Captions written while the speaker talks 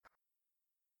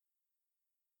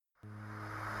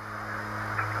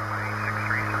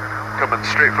coming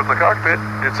straight from the cockpit.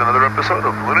 It's another episode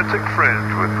of Lunatic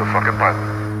Fringe with the fucking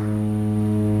pilot.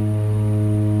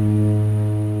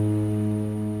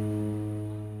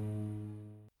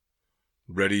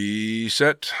 Ready,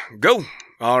 set, go.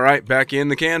 All right, back in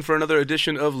the can for another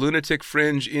edition of Lunatic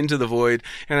Fringe Into the Void.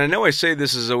 And I know I say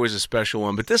this is always a special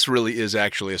one, but this really is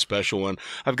actually a special one.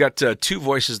 I've got two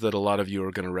voices that a lot of you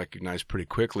are going to recognize pretty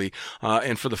quickly.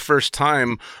 And for the first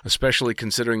time, especially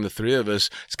considering the three of us,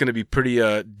 it's going to be pretty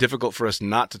difficult for us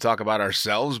not to talk about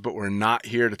ourselves, but we're not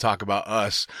here to talk about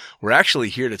us. We're actually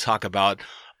here to talk about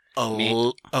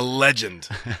a legend.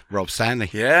 Rob Stanley.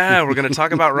 Yeah, we're going to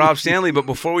talk about Rob Stanley. But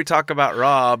before we talk about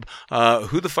Rob,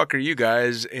 who the fuck are you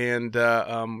guys? And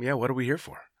what are we here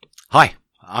for? Hi,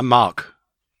 I'm Mark.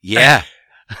 Yeah.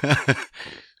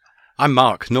 I'm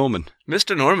Mark Norman.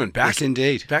 Mr. Norman, back. Yes,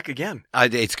 indeed. Back again.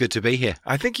 It's good to be here.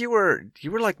 I think you were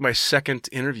like my second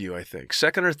interview,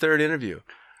 second or third interview.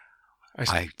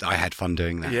 I had fun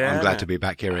doing that. Yeah, I'm glad to be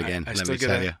back here again. I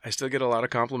still get a lot of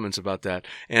compliments about that.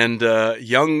 And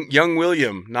young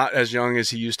William, not as young as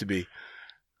he used to be.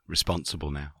 Responsible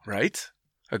now. Right?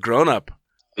 A grown-up.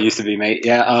 I used to be, mate.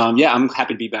 Yeah, I'm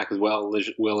happy to be back as well,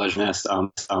 Will Lejeunesse.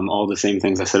 All the same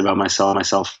things I said about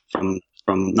myself from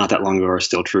not that long ago are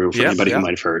still true for anybody who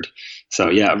might have heard. So,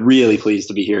 yeah, really pleased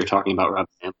to be here talking about Rob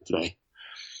Stanley today.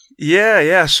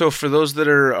 Yeah. So for those that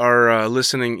are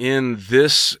listening in,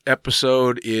 this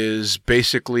episode is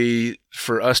basically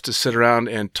for us to sit around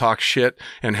and talk shit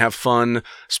and have fun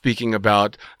speaking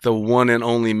about the one and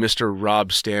only Mr.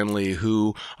 Rob Stanley,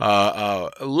 who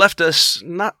left us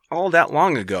not all that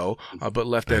long ago, but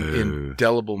left an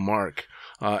indelible mark.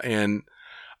 And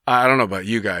I don't know about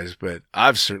you guys, but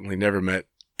I've certainly never met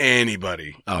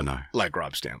anybody like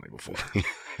Rob Stanley before.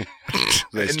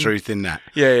 There's truth in that.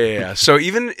 Yeah. So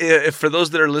even if, for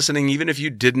those that are listening, even if you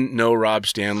didn't know Rob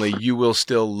Stanley, you will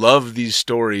still love these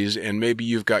stories, and maybe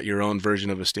you've got your own version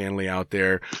of a Stanley out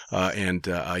there, and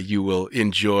you will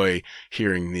enjoy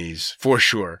hearing these for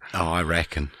sure. Oh, I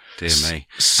reckon. Dear me.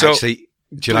 So, actually,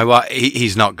 do you know what?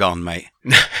 He's not gone, mate.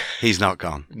 He's not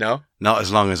gone. No? Not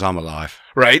as long as I'm alive.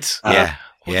 Right? Yeah.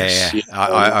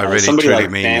 I really, truly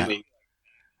mean Stanley. that.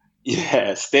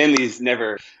 Yeah, Stanley's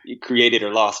never created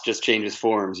or lost, just changes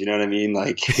forms. You know what I mean?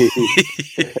 Like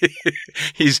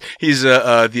he's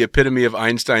the epitome of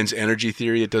Einstein's energy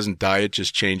theory. It doesn't die; it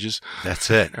just changes.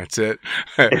 That's it.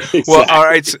 Exactly. Well, all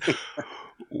right.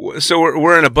 So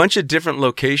we're in a bunch of different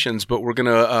locations, but we're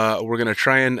gonna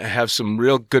try and have some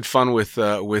real good fun with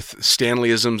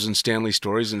Stanleyisms and Stanley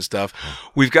stories and stuff.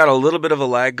 We've got a little bit of a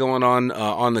lag going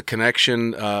on the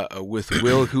connection with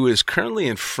Will, who is currently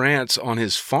in France on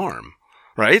his farm,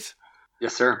 right?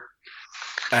 Yes, sir.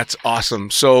 That's awesome.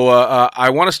 So I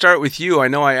want to start with you. I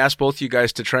know I asked both you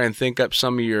guys to try and think up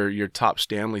some of your top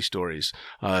Stanley stories.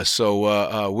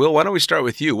 So Will, why don't we start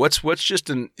with you? What's just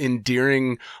an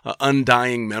endearing,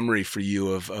 undying memory for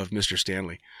you of Mr.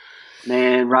 Stanley?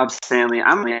 Man, Rob Stanley,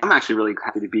 I'm actually really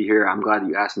happy to be here. I'm glad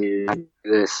you asked me to do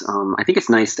this. I think it's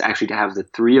nice to have the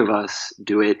three of us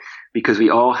do it, because we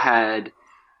all had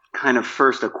kind of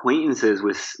first acquaintances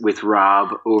with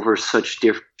Rob over such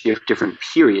different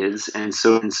periods, and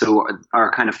so our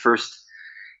kind of first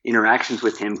interactions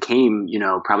with him came,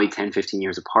 probably 10, 15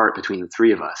 years apart between the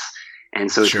three of us. And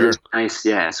so it's really nice.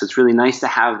 Yeah. So it's really nice to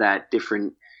have that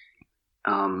different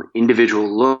individual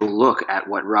look at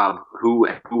what who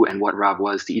and what Rob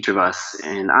was to each of us.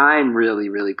 And I'm really,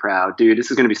 really proud. Dude,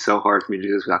 this is going to be so hard for me to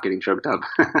do this without getting choked up.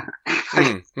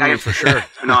 For sure.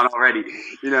 Not already.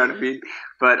 You know what I mean?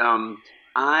 But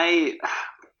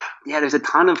there's a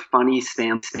ton of funny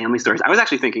Stanley stories. I was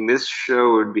actually thinking this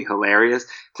show would be hilarious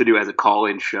to do as a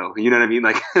call-in show. You know what I mean?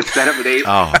 Like set up a date,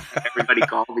 everybody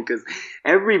call, because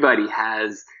everybody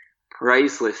has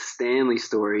priceless Stanley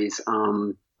stories.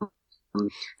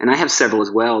 And I have several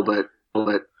as well, but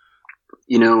I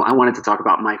wanted to talk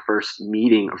about my first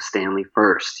meeting of Stanley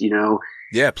first.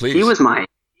 Yeah, please. He was my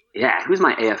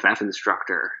AFF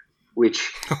instructor,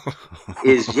 which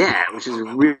is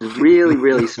really,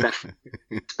 really special.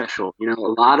 A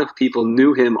lot of people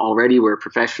knew him already, were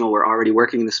professional, were already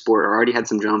working in the sport, or already had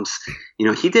some jumps.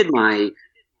 He did I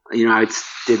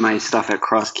did my stuff at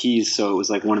Cross Keys, so it was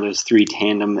like one of those 3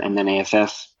 tandem and then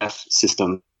AFF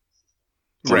system.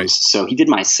 Right. So he did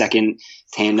my second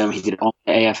tandem. He did all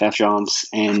the AFF jumps,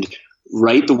 and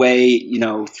right the way,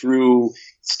 through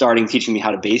starting teaching me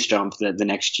how to base jump the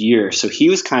next year. So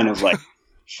he was kind of like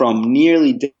from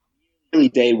nearly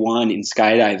day one in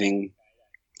skydiving,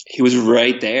 he was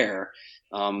right there,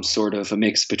 sort of a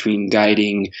mix between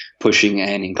guiding, pushing,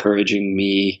 and encouraging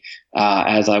me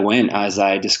as I went, as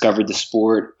I discovered the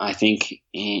sport, I think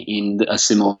in a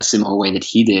similar way that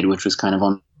he did, which was kind of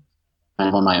on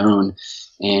on my own.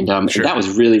 And Sure. that was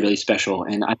really, really special.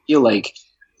 And I feel like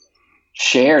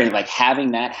sharing, like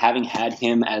having had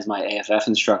him as my AFF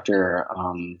instructor,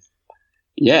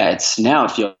 it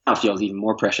feels even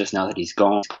more precious now that he's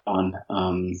gone.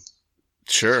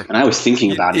 Sure. And I was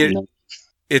thinking about it.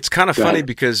 It's kind of Go funny ahead.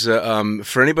 because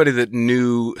for anybody that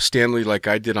knew Stanley like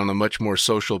I did on a much more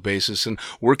social basis and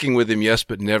working with him, yes,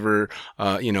 but never,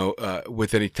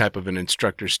 with any type of an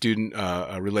instructor-student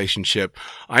relationship,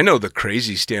 I know the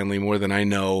crazy Stanley more than I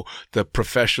know the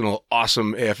professional,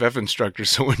 awesome AFF instructor.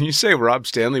 So when you say Rob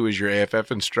Stanley was your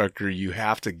AFF instructor, you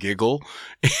have to giggle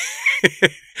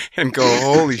and go,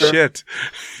 holy shit.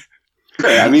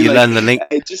 I mean, You learn the link.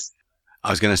 It just, I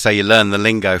was going to say you learn the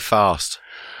lingo fast.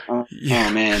 oh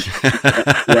Yeah. man.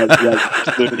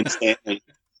 Stanley.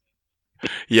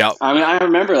 Yeah. I mean, I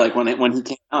remember like when he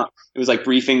came out, it was like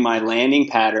briefing my landing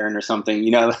pattern or something,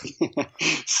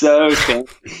 so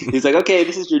fancy. He's like, okay,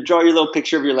 this is draw your little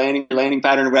picture of your landing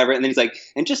pattern or whatever. And then he's like,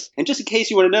 and just in case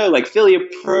you want to know, like Philly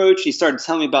approach, he started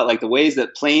telling me about like the ways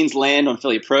that planes land on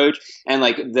Philly approach and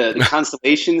like the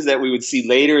constellations that we would see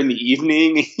later in the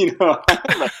evening,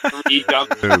 like three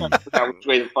jumps. I forgot which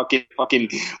way the fucking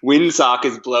windsock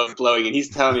is blowing. And he's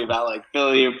telling me about like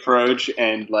Philly approach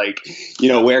and like,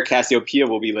 where Cassiopeia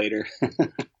will be later.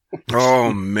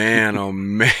 Oh man.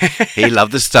 He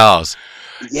loved the stars.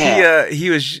 Yeah. He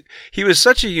was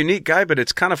such a unique guy, but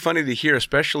it's kind of funny to hear,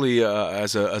 especially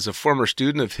as a former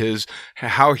student of his,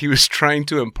 how he was trying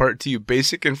to impart to you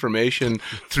basic information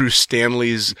through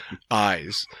Stanley's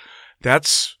eyes.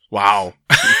 That's wow.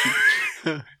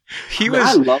 I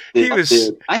loved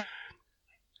it.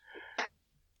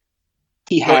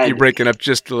 He had. You're breaking up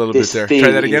just a little bit this there. thing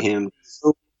Try that in again. him.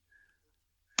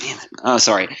 Damn it. Oh,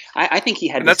 sorry. I think he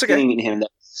had That's this okay. thing in him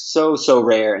that was so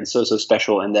rare and so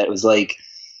special, and that was like,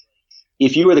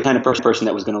 if you were the kind of person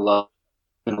that was going to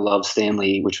love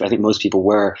Stanley, which I think most people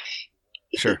were.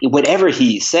 Sure. Whatever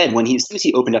he said, as soon as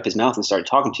he opened up his mouth and started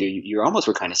talking to you, you almost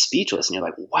were kind of speechless, and you're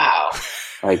like, wow,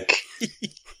 like.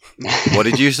 What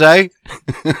did you say?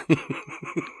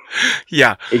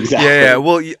 Yeah. Exactly. Yeah.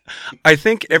 Well, I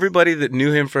think everybody that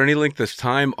knew him for any length of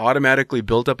time automatically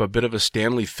built up a bit of a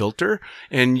Stanley filter,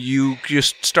 and you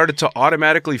just started to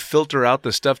automatically filter out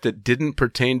the stuff that didn't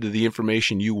pertain to the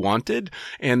information you wanted,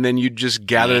 and then you just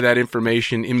gather that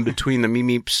information in between the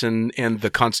meeps and the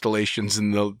constellations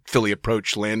and the Philly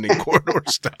approach landing corridor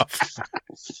stuff.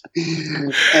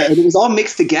 And it was all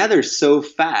mixed together so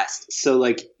fast. So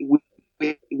like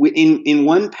in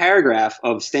one paragraph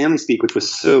of Stanley speak, which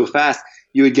was so fast,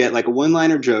 you would get like a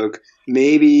one-liner joke.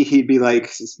 Maybe he'd be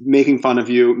like making fun of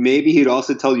you. Maybe he'd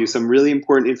also tell you some really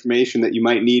important information that you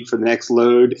might need for the next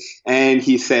load. And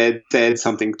he said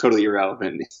something totally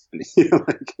irrelevant.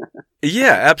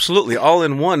 Yeah, absolutely. All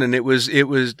in one. And it was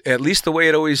at least the way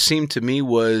it always seemed to me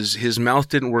was his mouth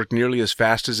didn't work nearly as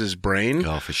fast as his brain.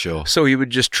 Oh, for sure. So he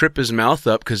would just trip his mouth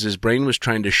up because his brain was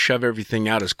trying to shove everything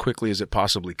out as quickly as it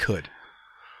possibly could.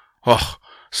 Oh,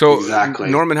 so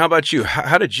Exactly. Norman, how about you?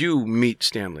 How did you meet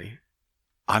Stanley?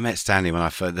 I met Stanley when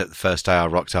the first day I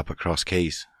rocked up at Cross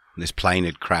Keys. This plane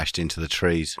had crashed into the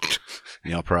trees.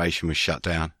 The operation was shut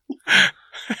down.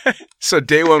 So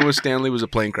day one with Stanley was a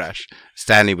plane crash.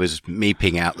 Stanley was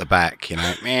meeping out the back,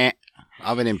 meh.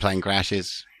 I've been in plane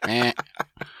crashes. Meh.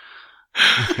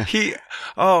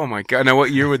 Oh my God. Now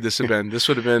what year would this have been? This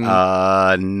would have been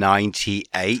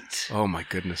 98. Oh my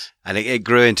goodness. And it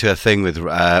grew into a thing with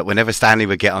whenever Stanley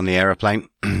would get on the aeroplane,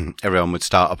 everyone would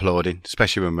start applauding,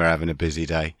 especially when we're having a busy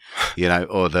day,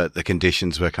 or the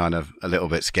conditions were kind of a little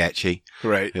bit sketchy.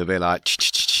 Right. He'll be like,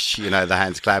 the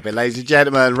hands clapping, ladies and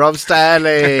gentlemen, Rob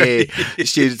Stanley. The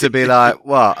students would be like,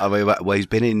 what? I mean, well, he's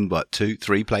been in,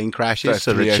 2-3 plane crashes, That's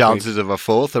so three, the I chances of a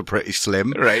fourth are pretty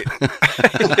slim. Right.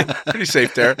 Pretty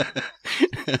safe there.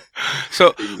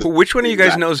 So which one of you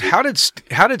guys knows, how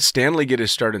did Stanley get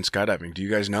his start in skydiving? Do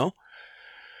you guys know?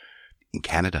 In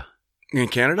Canada. In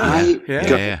Canada?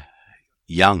 Yeah.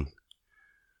 Young.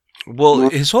 Well,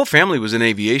 his whole family was in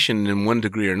aviation in one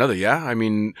degree or another, yeah? I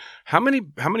mean, how many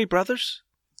brothers?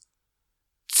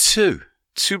 2.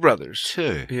 2 brothers.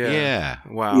 2. Yeah. Yeah.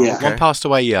 Wow. Yeah. Okay. One passed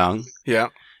away young. Yeah.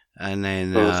 And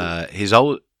then his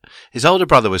older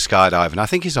brother was skydiving. I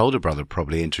think his older brother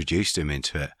probably introduced him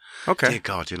into it. Okay. Dear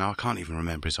God, I can't even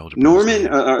remember his older brother.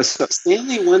 Norman,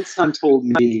 Stanley one time told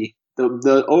me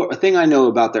the thing I know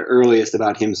about the earliest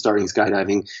about him starting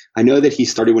skydiving. I know that he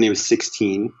started when he was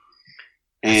 16.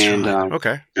 And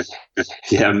Okay.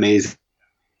 yeah, amazing.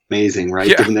 amazing, right?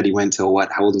 Yeah. Given that he went till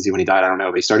how old was he when he died? I don't know,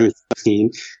 but he started with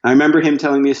 16. I remember him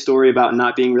telling me a story about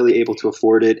not being really able to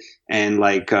afford it and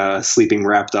like sleeping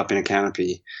wrapped up in a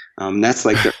canopy. That's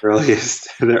like the earliest,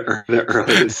 the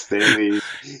earliest Stanley.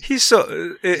 He's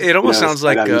so. It almost sounds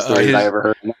like stories I ever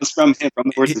heard. And that was from him, from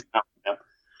the horse's mouth. You know?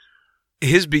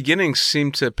 His beginnings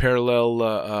seem to parallel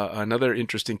another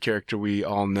interesting character we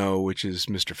all know, which is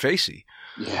Mr. Facey.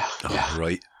 Yeah. Oh,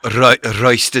 right,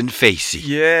 Royston Facey.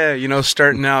 Yeah, you know,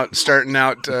 starting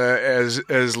out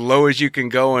as low as you can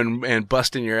go and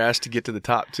busting your ass to get to the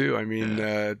top too. I mean,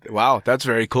 wow, that's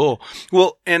very cool.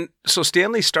 Well, and so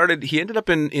Stanley he ended up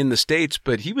in the States,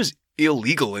 but he was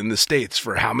illegal in the States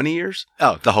for how many years?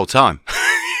 Oh, the whole time.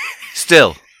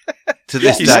 Still, to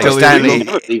this he's day, still Stanley.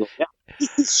 Illegal. Yeah.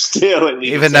 Still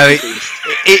illegal.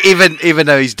 Even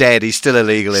though he's dead, he's still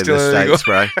illegal in the States,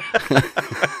 bro.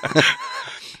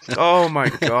 Oh my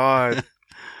God.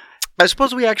 I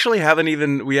suppose we actually haven't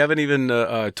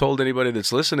even told anybody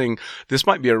that's listening. This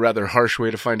might be a rather harsh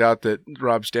way to find out that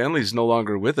Rob Stanley's no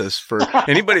longer with us. For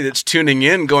anybody that's tuning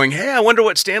in going, hey, I wonder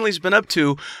what Stanley's been up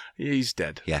to. He's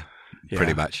dead. Yeah.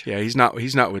 Pretty much. Yeah, he's not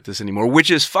with us anymore, which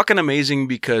is fucking amazing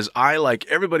because I, like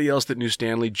everybody else that knew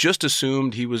Stanley, just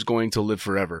assumed he was going to live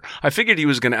forever. I figured he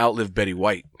was going to outlive Betty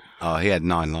White. Oh, he had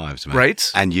 9 lives, man.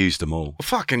 Right? And used them all.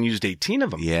 Fucking used 18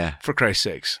 of them. Yeah. For Christ's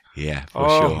sakes. Yeah, for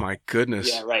Oh, sure. my goodness.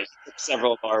 Yeah, right.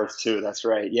 Several of ours too. That's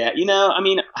right. Yeah, you know, I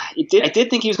mean, I did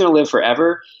think he was going to live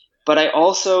forever, but I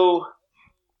also,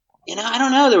 you know, I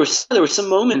don't know. There were some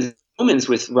moments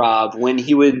with Rob when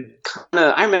he would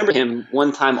I remember him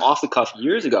one time off the cuff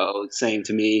years ago saying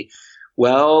to me,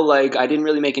 well, like, I didn't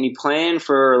really make any plan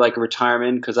for like a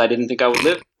retirement because I didn't think I would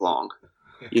live long,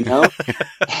 you know?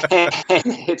 And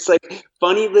it's like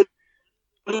funny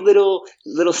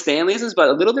little Stanleys,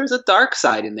 but there's a dark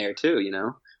side in there too, you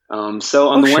know? So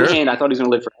on the one hand, I thought he was going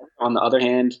to live forever. On the other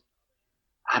hand,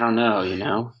 I don't know, you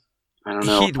know? I don't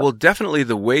know. Well, definitely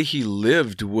the way he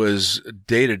lived was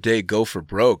day to day go for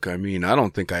broke. I mean, I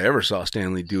don't think I ever saw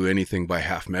Stanley do anything by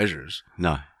half measures.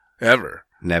 No. Ever.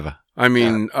 Never. I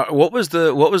mean, what was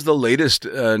the latest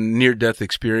near death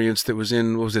experience that was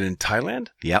in? Was it in Thailand?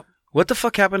 Yep. What the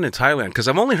fuck happened in Thailand? Because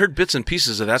I've only heard bits and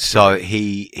pieces of that. So story.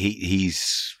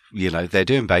 he's, you know, they're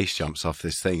doing base jumps off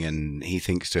this thing, and he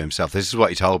thinks to himself, this is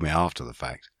what he told me after the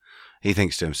fact. He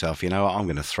thinks to himself, you know what, I'm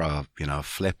going to throw a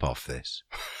flip off this.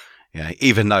 Yeah,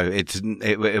 even though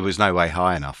it was no way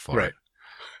high enough for it.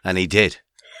 And he did.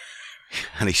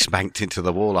 And he spanked into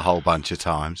the wall a whole bunch of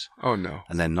times. Oh, no.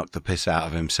 And then knocked the piss out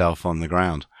of himself on the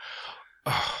ground.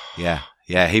 Yeah,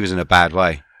 he was in a bad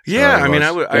way. Yeah, So I mean,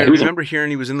 I was- remember hearing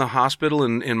he was in the hospital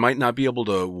and might not be able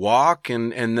to walk.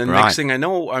 And then next thing I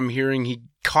know, I'm hearing he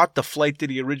caught the flight that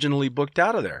he originally booked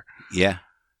out of there. Yeah.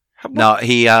 How about-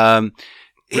 No,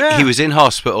 he was in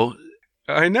hospital.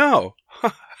 I know.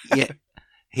 Yeah.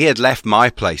 He had left my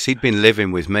place. He'd been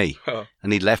living with me, Oh.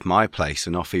 and he'd left my place,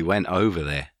 and off he went over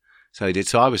there. So he did.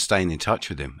 So I was staying in touch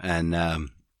with him, and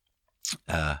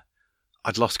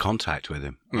I'd lost contact with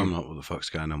him. I'm not what the fuck's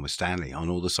going on with Stanley on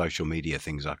all the social media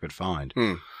things I could find.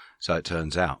 So it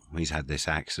turns out he's had this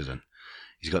accident.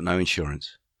 He's got no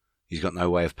insurance. He's got no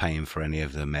way of paying for any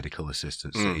of the medical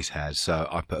assistance that he's had. So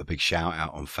I put a big shout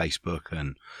out on Facebook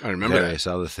and I remember that. various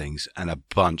other things, and a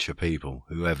bunch of people,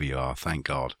 whoever you are, thank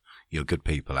God, you're good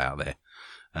people out there,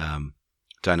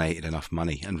 donated enough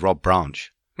money. And Rob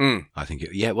Branch, I think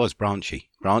it was Branchy.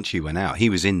 Branchy went out. He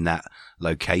was in that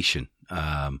location,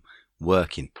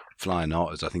 working, flying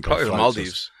otters, I think. Probably on the floats.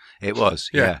 Maldives. It was,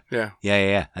 Yeah.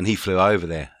 yeah. And he flew over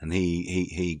there, and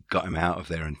he got him out of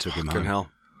there and took him home.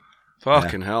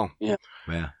 Fucking hell. Yeah.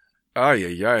 Oh,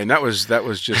 yeah. And that was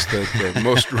just the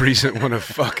most recent one of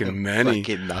fucking many.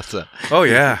 Fucking nutter. Oh,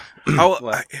 yeah.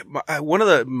 One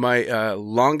of my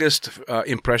longest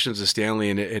impressions of Stanley,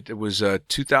 and it was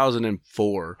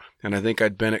 2004, and I think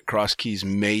I'd been at Cross Keys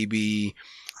maybe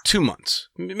 2 months,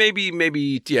 maybe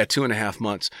 2.5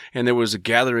 months, and there was a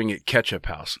gathering at Ketchup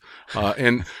House.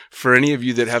 And for any of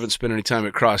you that haven't spent any time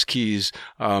at Cross Keys,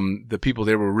 the people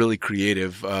there were really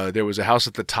creative. There was a house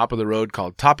at the top of the road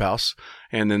called Top House,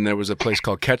 and then there was a place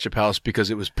called Ketchup House because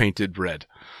it was painted red.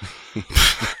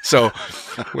 So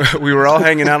we were all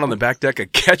hanging out on the back deck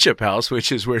of Ketchup House,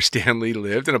 which is where Stanley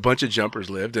lived, and a bunch of jumpers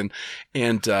lived, and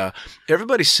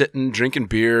everybody's sitting, drinking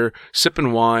beer,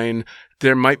 sipping wine.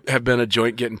 There might have been a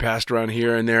joint getting passed around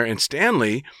here and there, and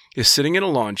Stanley is sitting in a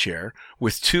lawn chair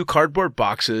with 2 cardboard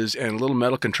boxes and a little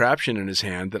metal contraption in his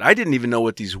hand that I didn't even know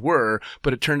what these were,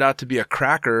 but it turned out to be a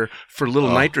cracker for little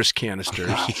nitrous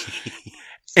canisters.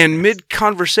 And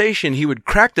mid-conversation, he would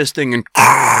crack this thing and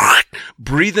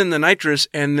breathe in the nitrous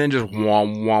and then just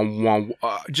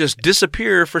just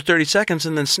disappear for 30 seconds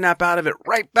and then snap out of it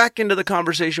right back into the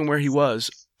conversation where he was.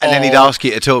 And then he'd ask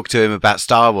you to talk to him about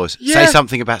Star Wars. Yeah. Say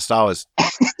something about Star Wars.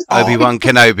 Obi-Wan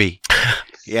Kenobi.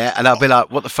 Yeah, and I'll be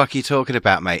like, what the fuck are you talking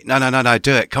about, mate? No,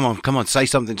 do it. Come on, say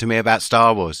something to me about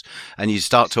Star Wars. And you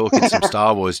start talking some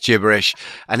Star Wars gibberish,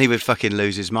 and he would fucking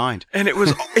lose his mind. And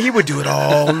he would do it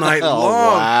all night long.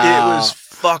 Wow. It was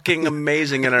fucking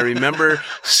amazing. And I remember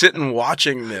sitting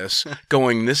watching this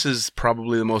going, this is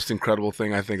probably the most incredible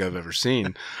thing I think I've ever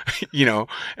seen. You know,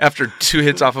 after 2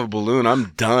 hits off a balloon,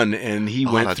 I'm done. And he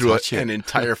went through an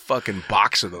entire fucking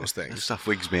box of those things. This stuff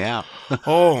wigs me out.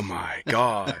 Oh my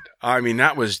God. I mean,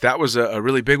 that was a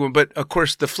really big one. But of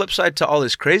course, the flip side to all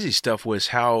this crazy stuff was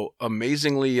how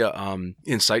amazingly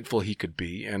insightful he could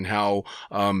be and how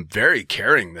very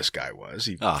caring this guy was.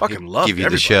 He fucking loved give you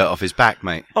everybody. the shirt off his back,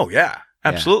 mate. Oh, yeah.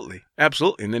 Absolutely.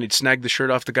 Absolutely. And then he'd snag the shirt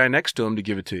off the guy next to him to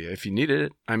give it to you if you needed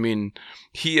it. I mean,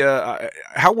 he,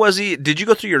 how was he? Did you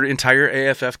go through your entire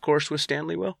AFF course with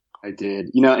Stanley, Will? I did.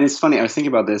 You know, and it's funny. I was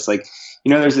thinking about this. Like,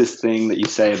 you know, there's this thing that you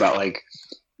say about like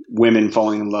women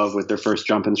falling in love with their first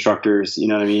jump instructors. You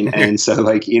know what I mean? And so,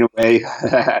 like, in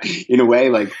a way,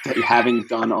 like having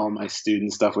done all my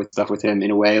student stuff with him,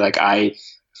 in a way, like I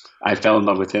fell in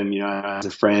love with him. You know, as a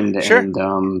friend, Sure.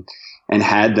 and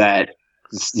had that.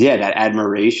 Yeah, that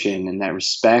admiration and that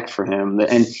respect for him,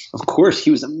 and of course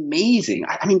he was amazing.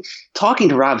 I mean, talking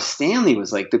to Rob Stanley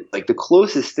was like the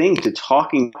closest thing to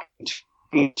talking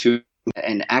to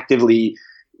and actively,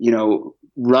 you know,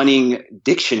 running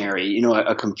dictionary. You know,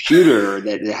 a computer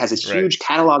that has this huge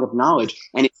catalog of knowledge,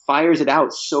 and it fires it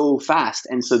out so fast,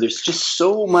 and so there's just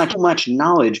so much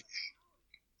knowledge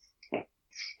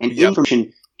and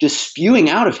information just spewing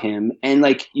out of him, and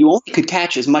like you only could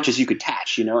catch as much as you could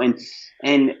catch, you know,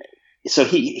 and so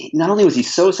he not only was he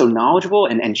so knowledgeable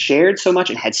and shared so much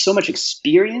and had so much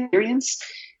experience,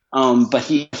 but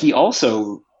he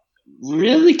also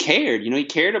really cared. You know, he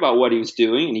cared about what he was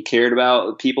doing and he cared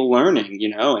about people learning. You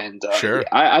know, and Sure.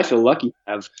 I feel lucky to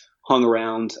have hung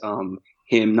around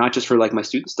him, not just for like my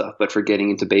student stuff, but for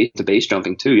getting into base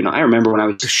jumping too. You know, I remember when I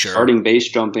was starting base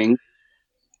jumping.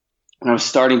 When I was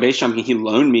starting base jumping, he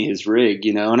loaned me his rig,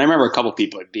 you know, and I remember a couple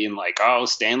people being like, "Oh,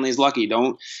 Stanley's lucky.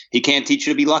 He can't teach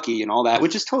you to be lucky," and all that,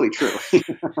 which is totally true.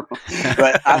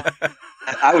 But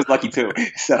I was lucky too,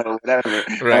 so whatever.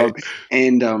 Right.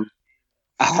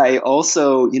 I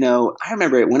also, you know, I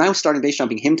remember when I was starting base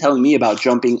jumping, him telling me about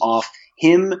jumping off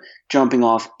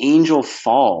Angel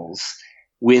Falls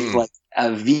with like a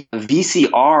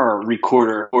VCR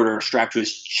recorder strapped to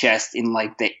his chest in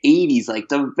like the 80s, like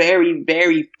the very,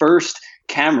 very first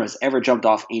cameras ever jumped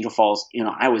off Angel Falls. You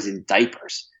know, I was in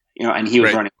diapers, you know, and he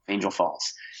was running Angel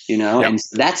Falls, you know, and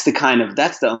that's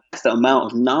the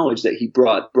amount of knowledge that he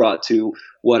brought to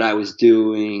what I was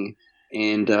doing.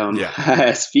 And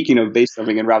speaking of base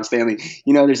jumping and Rob Stanley,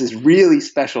 you know, there's this really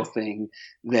special thing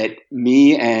that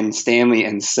me and Stanley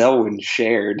and Selwyn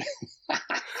shared.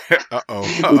 Which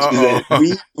is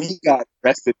that we got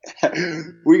arrested.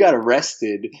 We got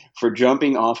arrested for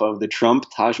jumping off of the Trump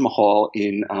Taj Mahal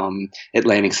in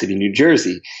Atlantic City, New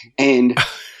Jersey. And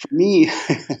for me,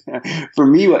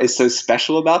 what is so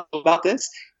special about this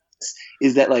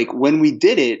is that like when we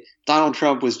did it, Donald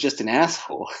Trump was just an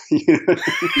asshole, you know?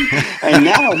 And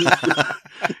now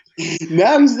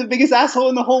he's the biggest asshole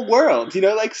in the whole world, you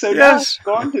know. Like so now I've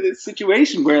gone to this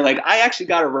situation where like I actually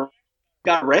got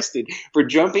arrested for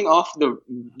jumping off the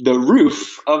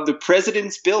roof of the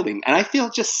president's building, and I feel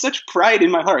just such pride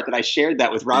in my heart that I shared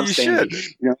that with Rob Stanley.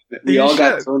 You know, we all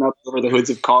got thrown up over the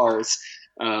hoods of cars.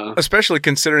 Especially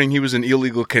considering he was an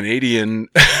illegal Canadian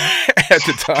at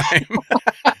the time.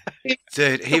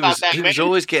 Dude, he was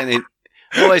always getting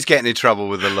in trouble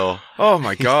with the law. Oh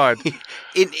my God.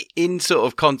 in sort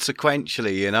of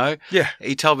consequentially, you know. Yeah.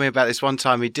 He told me about this one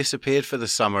time he disappeared for the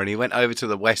summer and he went over to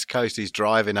the West Coast. He's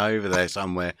driving over there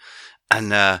somewhere,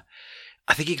 and I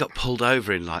think he got pulled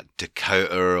over in like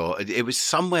Dakota or it was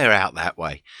somewhere out that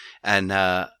way, and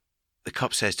the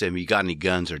cop says to him, "You got any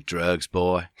guns or drugs,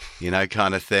 boy?" You know,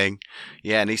 kind of thing.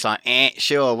 Yeah, and he's like,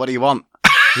 sure, what do you want?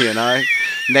 You know,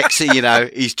 next thing you know,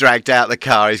 he's dragged out the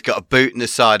car. He's got a boot in the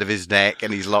side of his neck,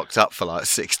 and he's locked up for like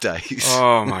 6 days.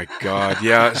 Oh my God,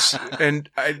 yes. And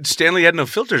Stanley had no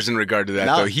filters in regard to that,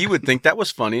 though. He would think that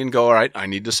was funny and go, "All right, I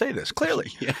need to say this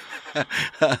clearly." Yeah.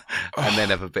 And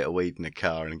then have a bit of weed in the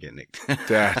car and get nicked.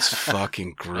 That's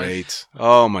fucking great.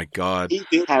 Oh my God. He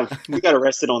did have. We got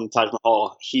arrested on the Taj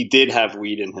Mahal. He did have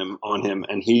weed on him,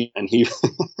 and he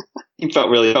he felt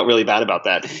really bad about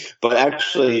that. But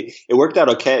actually, it worked out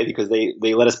okay because they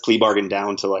let us plea bargain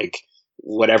down to like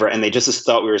whatever, and they just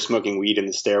thought we were smoking weed in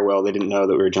the stairwell. They didn't know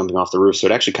that we were jumping off the roof, so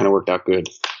it actually kind of worked out good.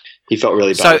 He felt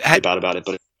really bad about it,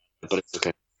 but it's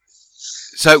okay.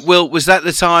 So, Will, was that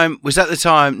the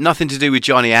time? Nothing to do with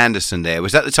Johnny Anderson. There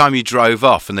was that the time you drove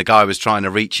off, and the guy was trying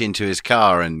to reach into his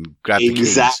car and grab the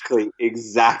keys.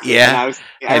 Exactly. Yeah, and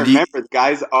I remember the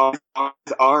guy's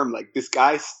arm, like this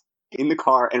guy's in the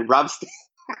car, and Rob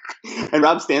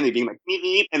Stanley being like meep,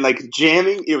 meep, and like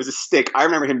jamming. It was a stick. I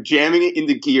remember him jamming it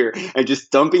into gear and just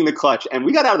dumping the clutch. And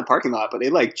we got out of the parking lot, but they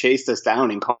like chased us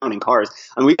down in cars,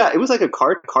 and it was like a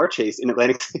car chase in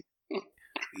Atlantic City.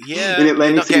 Yeah, you're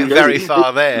not getting very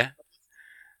far there.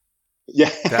 Yeah,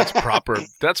 that's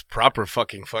proper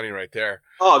fucking funny right there.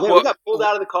 Oh man, we got pulled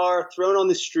out of the car, thrown on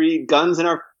the street, guns in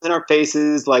our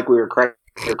faces, like we were crack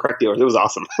dealers. It was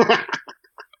awesome.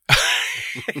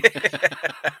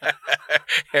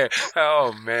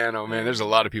 Oh man, there's a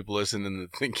lot of people listening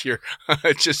that think you're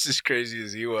just as crazy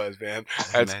as he was, man.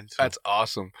 That's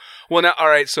awesome. Well, now, all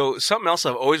right, so something else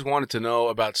I've always wanted to know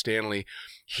about Stanley,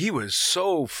 he was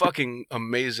so fucking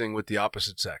amazing with the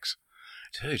opposite sex.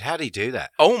 Dude, how'd he do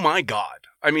that? Oh my God.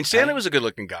 I mean, Stanley was a good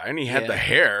looking guy, and he had the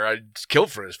hair. I'd kill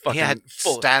for his fucking... He had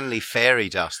Stanley fairy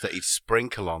dust that he'd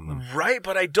sprinkle on them. Right,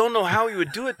 but I don't know how he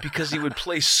would do it, because he would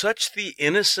play such the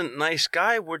innocent, nice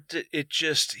guy where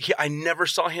I never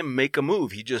saw him make a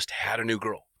move. He just had a new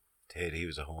girl. Dude, he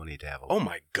was a horny devil. Oh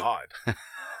my God.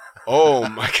 Oh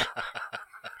my God.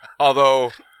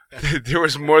 Although... there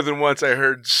was more than once I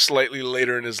heard slightly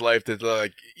later in his life that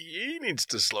like he needs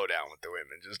to slow down with the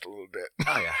women just a little bit.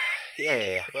 Oh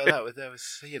yeah. Well, that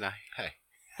was hey.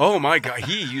 Oh my God,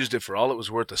 he used it for all it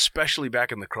was worth, especially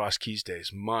back in the Cross Keys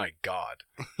days. My God,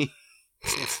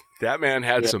 that man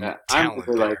had some talent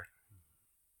there. Like,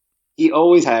 he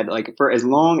always had, like, for as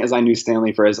long as I knew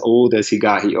Stanley, for as old as he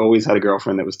got, he always had a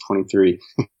girlfriend that was 23.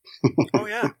 Oh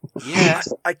yeah.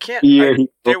 I can't.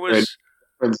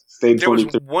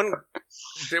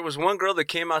 There was one girl that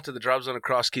came out to the Drop Zone at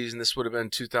Cross Keys, and this would have been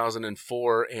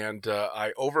 2004, and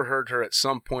I overheard her at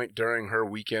some point during her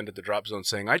weekend at the Drop Zone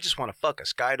saying, "I just want to fuck a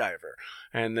skydiver."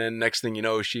 And then next thing you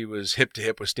know, she was hip to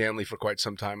hip with Stanley for quite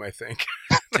some time, I think.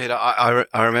 Dude, I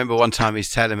remember one time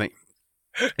he's telling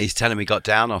me got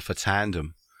down off a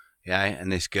tandem,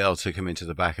 and this girl took him into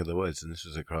the back of the woods, and this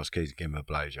was at Cross Keys, and gave him a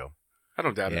blowjob. I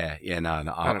don't doubt it. Yeah, no,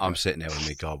 I'm sitting there with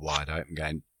my gob wide open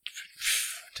going,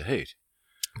 dude.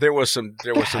 There was some.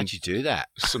 How'd you do that?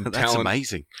 Some That's talent,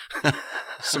 amazing.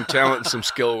 Some talent and some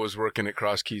skill was working at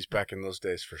Cross Keys back in those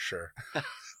days for sure.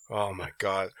 Oh my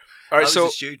God! All right, I was a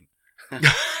student.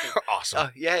 Awesome. Oh,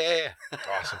 yeah.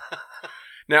 Awesome.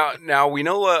 Now we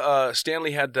know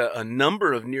Stanley had a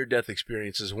number of near-death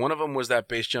experiences. One of them was that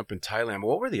base jump in Thailand.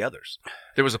 What were the others?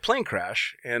 There was a plane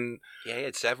crash, and he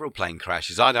had several plane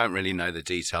crashes. I don't really know the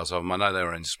details of them. I know they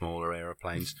were in smaller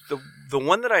airplanes. The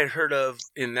one that I had heard of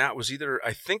in that was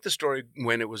I think the story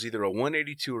went, it was either a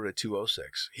 182 or a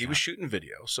 206. He was shooting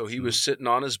video, so he was sitting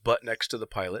on his butt next to the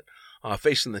pilot,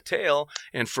 facing the tail,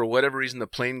 and for whatever reason the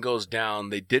plane goes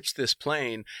down. They ditched this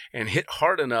plane and hit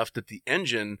hard enough that the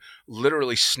engine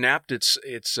literally snapped its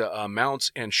mounts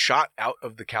and shot out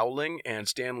of the cowling, and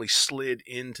Stanley slid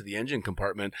into the engine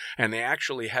compartment, and they actually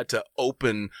had to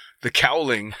open the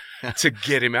cowling to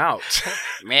get him out.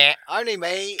 Meh, only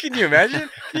me. Can you imagine?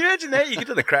 Can you imagine that? You get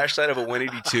to the crash site of a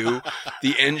 182,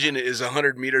 the engine is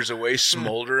 100 meters away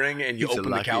smoldering, and you open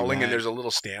the cowling, man. And there's a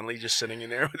little Stanley just sitting in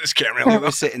there with his camera. We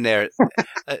were sitting there.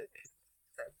 When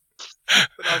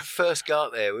I first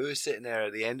got there, we were sitting there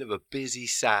at the end of a busy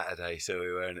Saturday,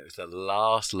 and it was the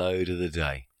last load of the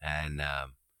day, and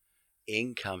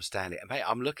in comes Stanley. And mate,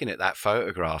 I'm looking at that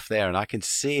photograph there, and I can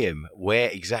see him where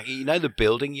exactly, the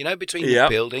building, between the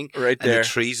building right and there. The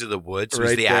trees of the woods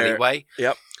was the alleyway.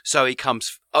 Yep. So he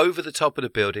comes over the top of the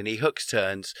building, he hooks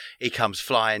turns, he comes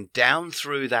flying down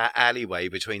through that alleyway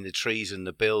between the trees and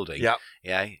the building. Yep.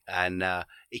 Yeah. And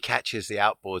he catches the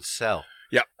outboard cell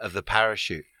of the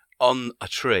parachute on a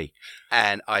tree.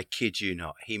 And I kid you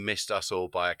not, he missed us all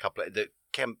by a couple of... The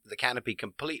canopy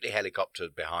completely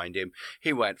helicoptered behind him.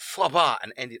 He went flop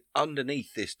and ended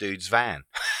underneath this dude's van.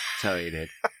 So he did.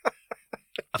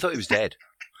 I thought he was dead.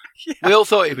 Yeah. We all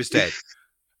thought he was dead.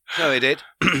 So he did.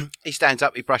 He stands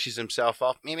up, he brushes himself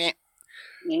off.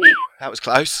 That was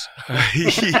close.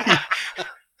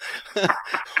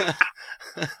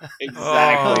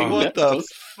 Exactly. Oh, what the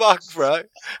fuck, bro?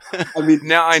 I mean,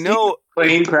 now I know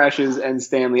plane crashes and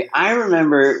Stanley. I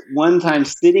remember one time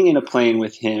sitting in a plane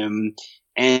with him,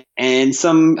 and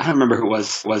some, I don't remember who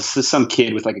it was some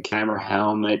kid with like a camera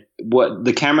helmet. What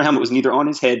the camera helmet was neither on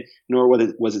his head nor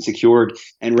was it secured.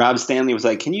 And Rob Stanley was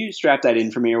like, "Can you strap that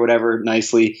in for me or whatever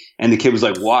nicely?" And the kid was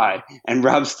like, "Why?" And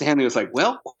Rob Stanley was like,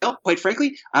 "Well, quite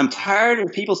frankly, I'm tired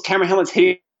of people's camera helmets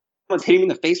hitting me in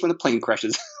the face when the plane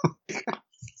crashes."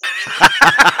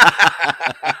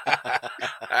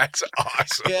 That's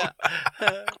awesome. Yeah.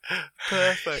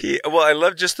 Perfect. Well, I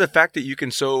love just the fact that you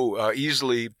can so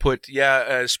easily put,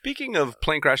 speaking of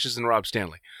plane crashes and Rob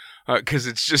Stanley, because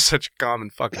it's just such a common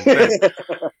fucking thing.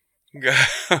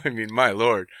 I mean, my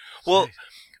Lord. Well,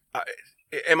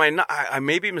 am I not? I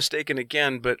may be mistaken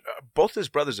again, but both his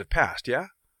brothers have passed, yeah?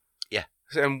 Yeah.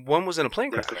 And one was in a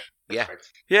plane crash. Yeah.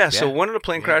 Yeah, so one in a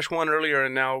plane crash, one earlier,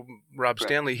 and now Rob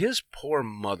Stanley. His poor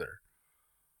mother.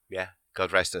 Yeah.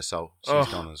 God rest her soul. She's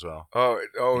gone as well. Oh.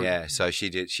 Yeah, so she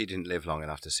didn't live long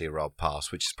enough to see Rob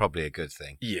pass, which is probably a good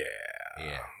thing. Yeah.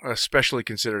 Yeah. Especially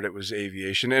considered it was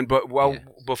aviation. And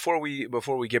before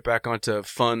we get back onto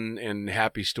fun and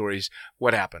happy stories,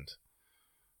 what happened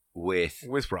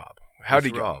With Rob? How'd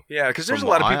he Rob? go? Yeah, because there's a From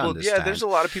lot of what I people. understand. Yeah, there's a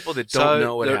lot of people that don't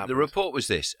know what happened. The report was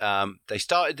this: they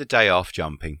started the day off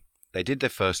jumping. They did their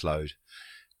first load.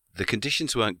 The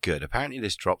conditions weren't good. Apparently,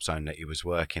 this drop zone that he was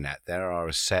working at, there are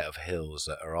a set of hills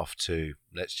that are off to,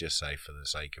 let's just say for the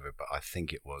sake of it, but I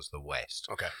think it was the west.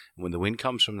 Okay. When the wind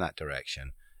comes from that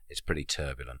direction, it's pretty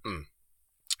turbulent. Mm.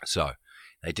 So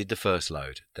they did the first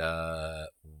load.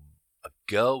 A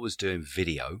girl was doing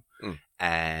video,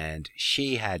 and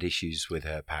she had issues with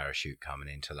her parachute coming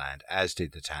into land, as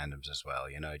did the tandems as well,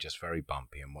 just very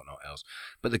bumpy and whatnot else.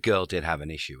 But the girl did have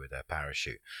an issue with her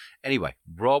parachute. Anyway,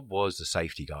 Rob was the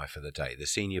safety guy for the day. The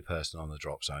senior person on the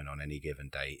drop zone on any given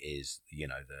day is, the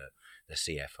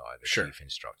CFI, the chief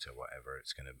instructor, whatever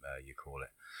it's going to you call it.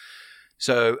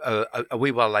 So a wee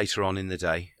while later on in the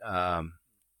day,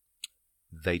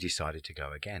 they decided to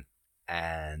go again.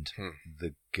 And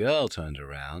the girl turned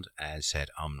around and said,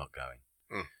 "I'm not going."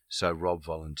 So Rob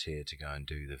volunteered to go and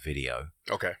do the video.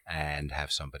 Okay. And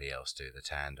have somebody else do the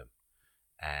tandem.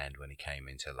 And when he came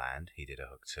into land, he did a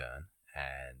hook turn,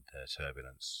 and the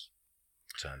turbulence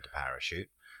turned the parachute,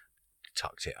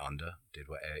 tucked it under, did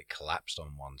whatever. It collapsed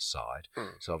on one side.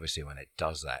 So obviously when it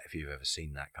does that, if you've ever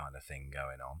seen that kind of thing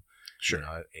going on,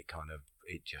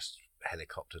 it just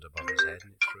helicoptered above his head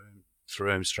and it threw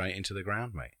him straight into the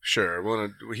ground, mate. Sure.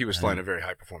 Well, he was flying a very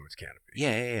high performance canopy.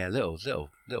 Yeah, little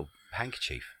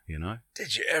handkerchief,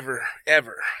 Did you ever,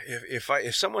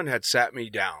 if someone had sat me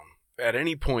down at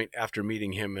any point after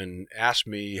meeting him and asked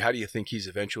me, how do you think he's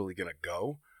eventually going to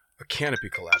go? A canopy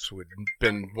collapse would have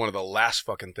been one of the last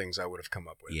fucking things I would have come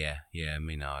up with. Yeah,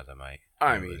 me neither, mate.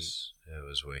 It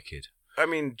was wicked. I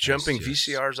mean, jumping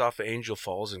VCRs off of Angel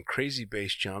Falls and crazy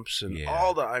base jumps and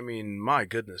all the, my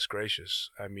goodness gracious.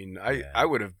 I mean, I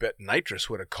would have bet nitrous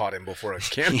would have caught him before a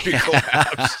canopy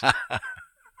collapsed.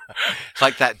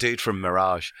 Like that dude from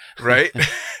Mirage. Right?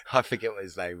 I forget what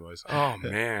his name was. Oh,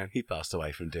 man. He passed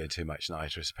away from doing too much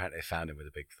nitrous. Apparently they found him with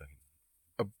a big thing.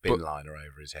 A bin liner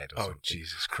over his head or something.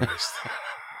 Jesus Christ.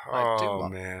 Oh,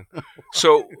 man.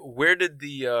 So where did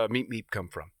the Meep Meep come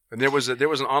from? And there was an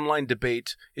online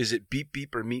debate. Is it Beep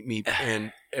Beep or Meep Meep?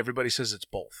 And everybody says it's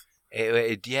both.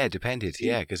 It depended.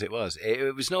 Yeah, because it was.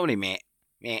 It was normally meh.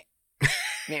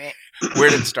 Where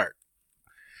did it start?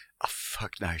 Oh,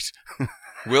 fuck knows.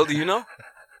 Will, do you know?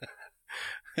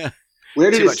 Where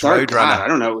did it start? God, I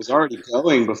don't know. It was already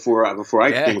going before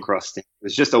I came across it. It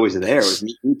was just always there. It was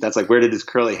Meep Meep. That's like, where did his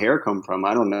curly hair come from?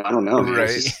 I don't know.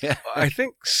 Right. I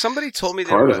think somebody told me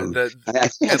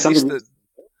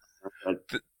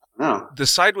the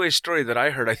sideways story that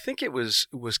I heard, I think it was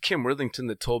Kim Worthington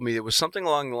that told me it was something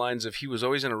along the lines of he was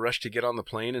always in a rush to get on the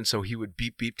plane, and so he would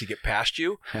beep beep to get past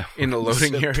you in the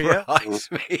loading area.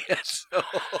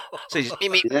 So he's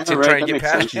beep beep to try and get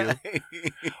past you.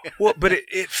 Well, but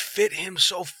it fit him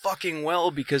so fucking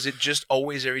well because it just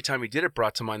always, every time he did it,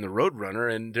 brought to mind the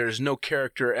Roadrunner, and there's no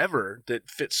character ever that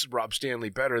fits Rob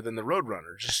Stanley better than the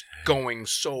Roadrunner, just going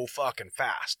so fucking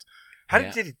fast. How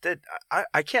did he?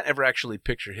 I can't ever actually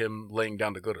picture him laying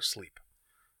down to go to sleep.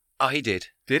 Oh, he did.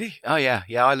 Did he? Oh, yeah.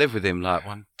 Yeah, I lived with him like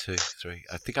 1, 2, 3.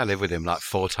 I think I lived with him like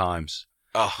 4 times.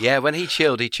 Oh. Yeah, when he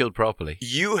chilled properly.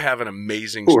 You have an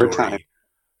amazing story. 4 times.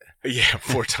 Yeah,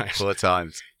 4 times. 4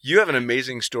 times. You have an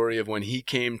amazing story of when he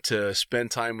came to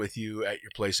spend time with you at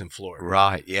your place in Florida.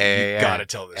 Right. Yeah. You got to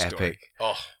tell this story.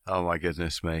 Oh, my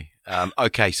goodness me.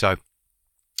 Okay,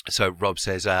 So Rob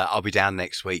says, I'll be down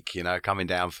next week, coming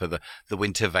down for the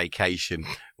winter vacation.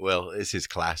 Well, this is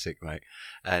classic, mate.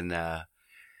 And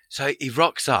So he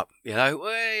rocks up,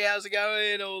 hey, how's it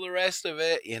going? All the rest of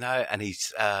it, and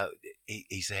he's there.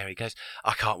 He goes,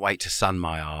 I can't wait to sun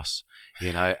my ass,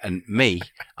 and me,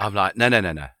 I'm like, no.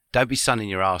 Don't be sunning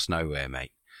your ass nowhere,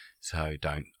 mate. So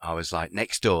don't. I was like,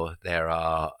 next door, there's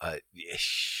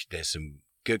some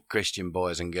good Christian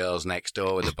boys and girls next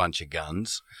door with a bunch of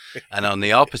guns. And on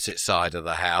the opposite side of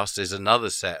the house, there's another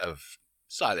set of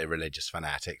slightly religious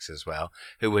fanatics as well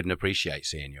who wouldn't appreciate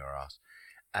seeing your ass.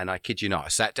 And I kid you not, I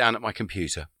sat down at my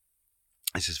computer.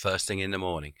 This is first thing in the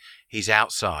morning. He's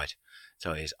outside.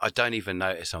 So he is. I don't even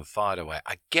notice I'm fired away.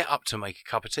 I get up to make a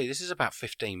cup of tea. This is about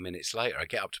 15 minutes later. I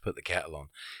get up to put the kettle on.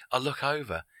 I look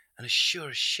over, and as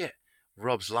sure as shit,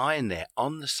 Rob's lying there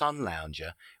on the sun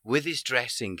lounger with his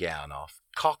dressing gown off,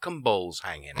 cock and balls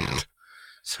hanging out.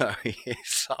 So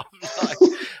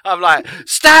I'm like,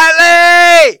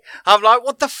 Stanley! I'm like,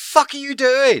 what the fuck are you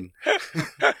doing?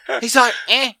 He's like,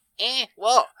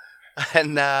 what?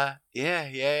 And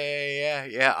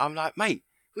yeah. I'm like, mate,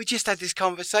 we just had this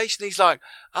conversation. He's like,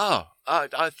 oh,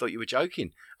 I thought you were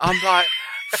joking. I'm like,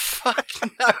 fuck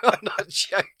no, I'm not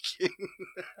joking.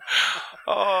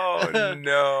 Oh,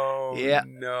 no. Yeah.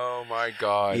 No, my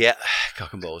God. Yeah,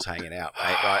 cock and balls hanging out,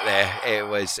 mate, right there. It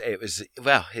was,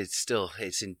 well,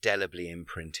 it's indelibly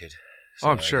imprinted. So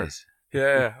I'm sure.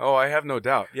 Yeah. Oh, I have no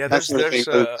doubt. Yeah, there's erased.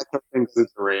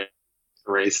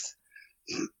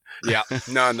 Yeah.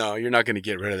 No, you're not going to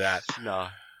get rid of that. No.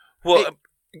 Well,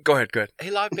 go ahead.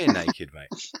 He liked being naked, mate.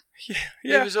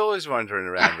 Yeah. He was always wandering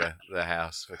around the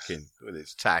house fucking with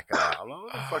his tackle out. I'm like,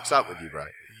 what the fuck's up with you, bro?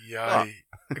 Yeah,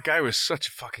 the guy was such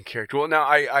a fucking character. Well, now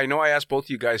I know I asked both of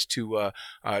you guys to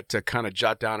kind of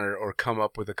jot down or come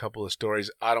up with a couple of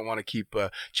stories. I don't want to keep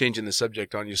changing the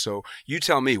subject on you, so you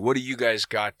tell me. What do you guys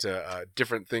got?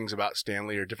 Different things about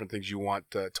Stanley, or different things you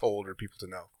want told or people to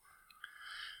know?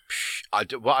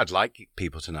 What I'd like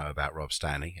people to know about Rob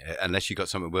Stanley, unless you got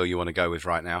something, Will, you want to go with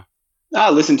right now?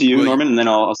 I'll listen to you, Norman, and then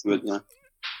I'll see what.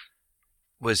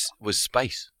 Was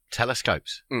space,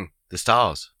 telescopes, the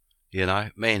stars.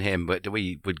 Me and him, but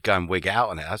we would go and wig out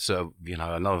on it. That's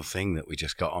another thing that we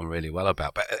just got on really well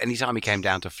about. But anytime he came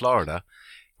down to Florida,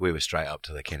 we were straight up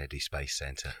to the Kennedy Space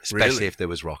Center, especially if there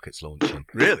was rockets launching.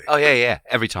 Really? Oh yeah,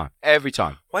 every time.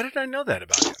 Why did I know that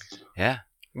about him? Yeah.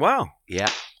 Wow. Yeah.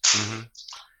 Mm-hmm.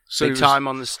 So big time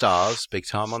on the stars, big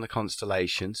time on the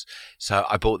constellations. So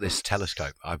I bought this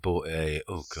telescope. I bought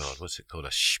what's it called?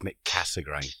 A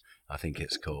Schmidt-Cassegrain, I think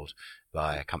it's called,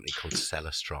 by a company called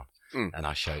Celestron. And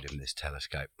I showed him this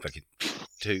telescope. Fucking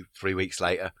 2-3 weeks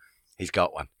later, he's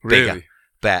got one. Really? Bigger,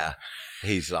 better.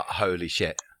 He's like, holy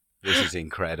shit, this is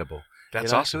incredible.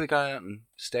 That's awesome. So we go out and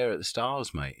stare at the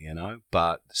stars, mate,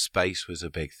 But space was a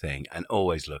big thing, and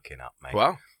always looking up, mate.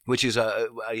 Wow. Which is a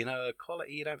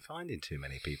quality you don't find in too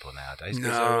many people nowadays,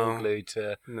 because they're all glued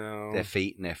to their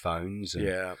feet and their phones. And,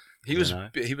 yeah, he was a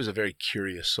very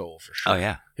curious soul for sure. Oh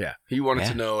yeah. He wanted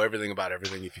to know everything about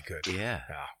everything if he could. Yeah.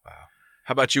 Wow.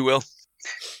 How about you, Will?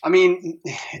 I mean,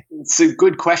 it's a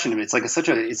good question. I mean,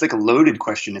 it's like a loaded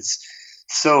question. It's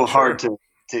so hard to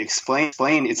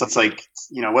explain. It's like,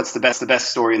 what's the best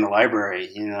story in the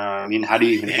library? I mean, how do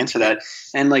you even answer that?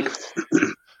 And like,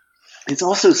 it's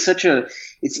also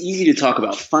it's easy to talk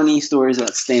about funny stories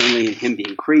about Stanley and him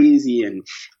being crazy,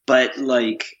 but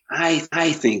like,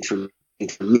 I think for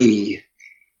me,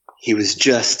 he was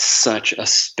just such a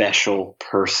special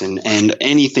person, and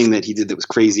anything that he did that was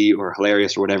crazy or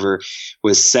hilarious or whatever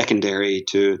was secondary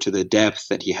to the depth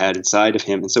that he had inside of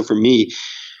him. And so for me,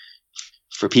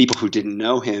 for people who didn't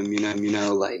know him,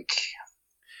 like,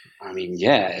 I mean,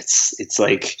 yeah, it's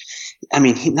like, I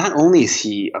mean, not only is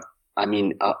he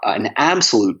an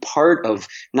absolute part of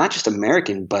not just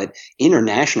American but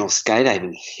international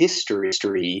skydiving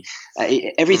history.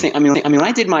 Everything. I mean, when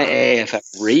I did my AAFF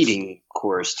rating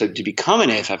course to become an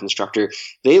AFF instructor,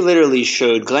 they literally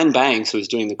showed Glenn Banks, who was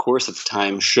doing the course at the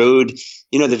time, showed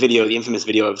the infamous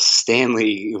video of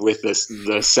Stanley with the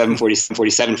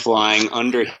 747 flying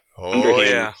under him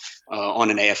on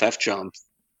an AFF jump.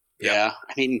 Yeah.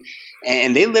 I mean,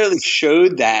 and they literally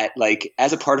showed that, like,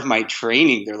 as a part of my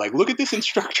training. They're like, look at this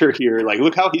instructor here. Like,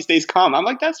 look how he stays calm. I'm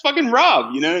like, that's fucking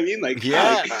Rob. You know what I mean? Like,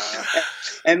 yeah.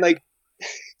 And like,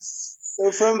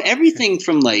 so from everything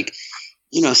from like,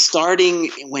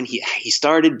 starting when he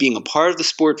started being a part of the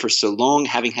sport for so long,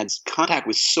 having had contact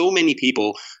with so many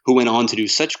people who went on to do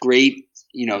such great,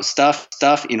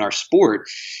 stuff in our sport,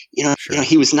 Sure.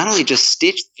 He was not only just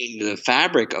stitched into the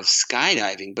fabric of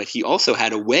skydiving, but he also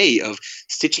had a way of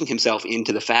stitching himself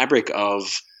into the fabric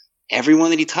of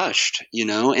everyone that he touched,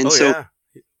 and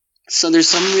so there's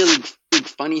some really big,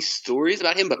 funny stories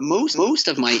about him, but most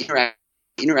of my interaction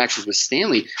interactions with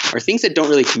Stanley are things that don't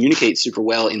really communicate super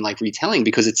well in like retelling,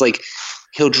 because it's like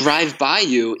he'll drive by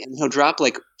you and he'll drop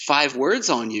like 5 words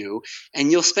on you,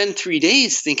 and you'll spend 3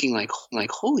 days thinking like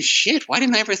holy shit, why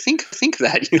didn't I ever think of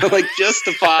that? You know, like just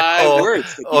the 5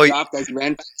 words that he dropped as he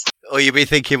ran past. Or you'd be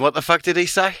thinking, what the fuck did he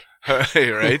say?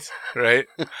 Right.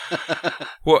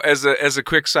 Well, as a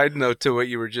quick side note to what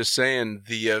you were just saying,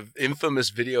 the infamous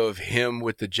video of him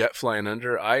with the jet flying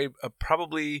under, I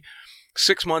probably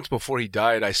 6 months before he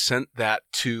died, I sent that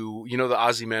to, the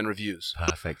Ozzy Man Reviews.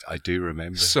 Perfect. I do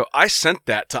remember. So I sent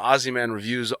that to Ozzy Man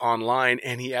Reviews online,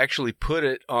 and he actually put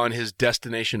it on his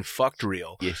Destination Fucked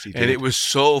reel. Yes, he did. And it was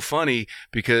so funny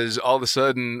because all of a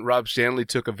sudden Rob Stanley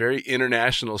took a very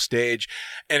international stage.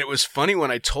 And it was funny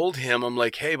when I told him, I'm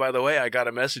like, hey, by the way, I got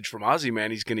a message from Ozzy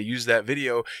Man. He's going to use that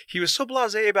video. He was so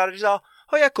blasé about it. He's all,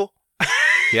 oh yeah, cool.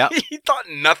 Yeah. He thought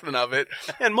nothing of it.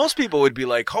 And most people would be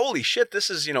like, holy shit, this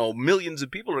is, millions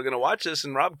of people are going to watch this.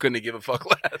 And Rob couldn't give a fuck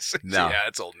less. No. Yeah,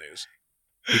 it's old news.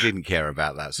 He didn't care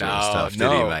about that sort of stuff,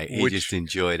 did he, mate? He just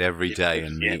enjoyed every day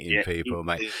and meeting people,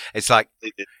 mate. It's like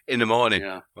in the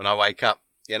morning when I wake up,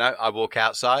 I walk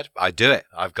outside. I do it.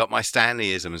 I've got my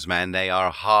Stanleyisms, man. They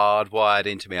are hardwired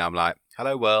into me. I'm like,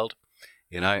 hello, world.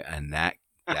 And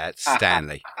that's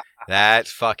Stanley.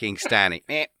 That's fucking Stanley.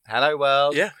 Hello,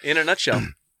 world. Yeah, in a nutshell.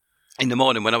 In the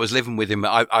morning when I was living with him,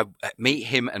 I meet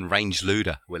him and Range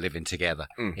Luda were living together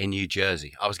in New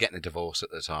Jersey. I was getting a divorce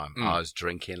at the time. I was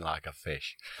drinking like a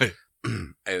fish.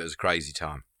 It was a crazy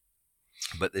time.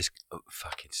 But this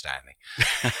fucking Stanley.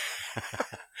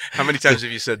 How many times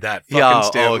have you said that? Fucking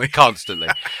Stanley. Constantly.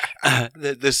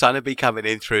 The sun would be coming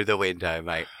in through the window,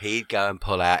 mate. He'd go and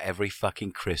pull out every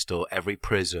fucking crystal, every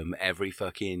prism, every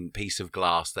fucking piece of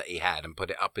glass that he had and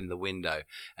put it up in the window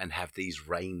and have these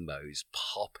rainbows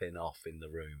popping off in the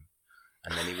room.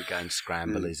 And then he would go and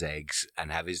scramble his eggs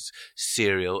and have his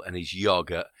cereal and his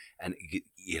yogurt and,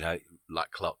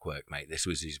 like clockwork, mate. This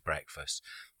was his breakfast.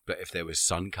 But if there was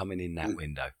sun coming in that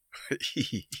window,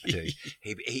 he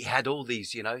had all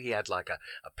these, he had like a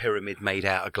pyramid made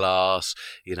out of glass,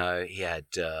 he had,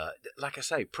 like I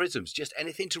say, prisms, just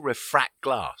anything to refract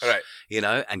glass, right?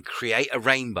 And create a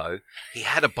rainbow. He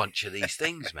had a bunch of these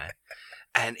things, man.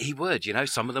 And he would,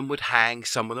 some of them would hang,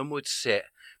 some of them would sit,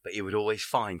 but he would always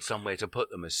find somewhere to put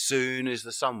them as soon as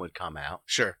the sun would come out.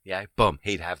 Sure. Yeah, boom,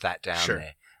 he'd have that down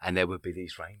there. And there would be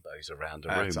these rainbows around the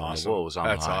room on the walls.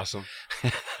 That's awesome.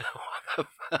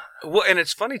 Well, and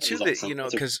it's funny too that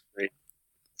because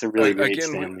it's a really great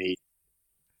Stanley.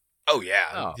 Oh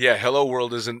yeah, yeah. Hello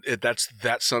World isn't it?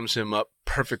 That sums him up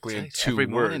perfectly in 2 every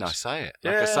words. Morning I say it.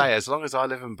 Like I say, as long as I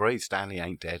live and breathe, Stanley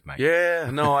ain't dead, mate. Yeah,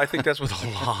 no, I think that's with a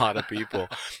lot of people.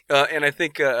 And I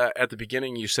think at the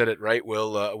beginning you said it right,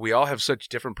 Will. We all have such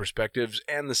different perspectives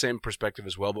and the same perspective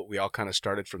as well, but we all kind of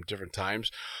started from different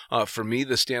times. For me,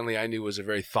 the Stanley I knew was a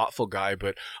very thoughtful guy,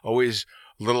 but always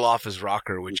little off his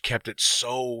rocker, which kept it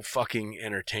so fucking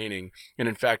entertaining. And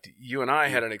in fact, you and I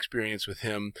had an experience with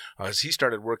him as he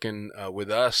started working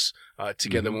with us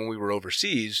together when we were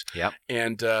overseas. Yep.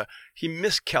 And he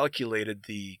miscalculated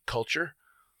the culture,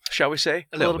 shall we say,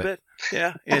 a little bit.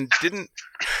 Yeah, and didn't.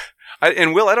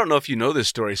 And Will, I don't know if you know this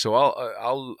story, so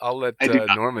I'll let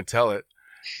Norman tell it.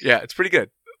 Yeah, it's pretty good.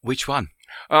 Which one?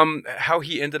 How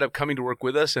he ended up coming to work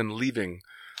with us and leaving.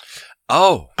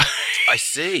 Oh, I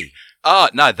see. Oh,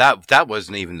 no, that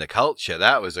wasn't even the culture.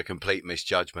 That was a complete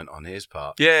misjudgment on his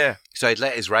part. Yeah. So he'd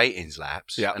let his ratings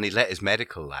lapse, and he'd let his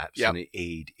medical lapse, and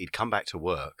he'd come back to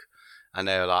work, and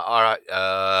they were like, all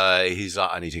right, he's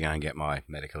like, I need to go and get my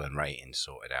medical and ratings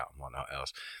sorted out and whatnot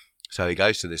else. So he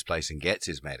goes to this place and gets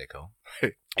his medical,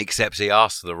 except he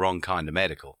asks for the wrong kind of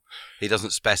medical. He doesn't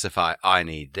specify, I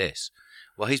need this.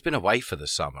 Well, he's been away for the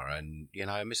summer, and,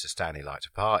 Mr. Stanley liked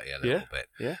to party a little bit.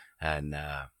 Yeah. And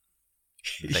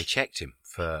they checked him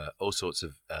for all sorts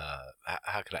of,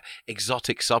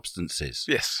 exotic substances.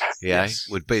 Yes. Yeah,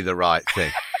 would be the right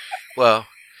thing. Well,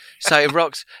 so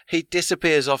he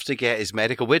disappears off to get his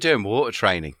medical. We're doing water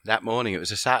training that morning. It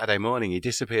was a Saturday morning. He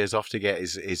disappears off to get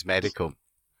his medical.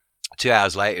 3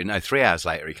 hours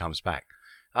later, he comes back.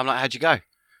 I'm like, how'd you go?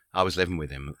 I was living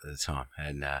with him at the time.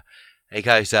 And he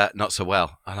goes, not so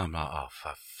well. And I'm like, oh,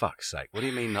 for fuck's sake. What do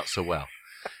you mean not so well?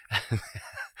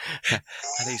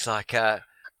 And he's like, I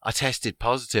tested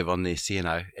positive on this,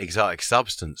 exotic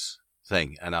substance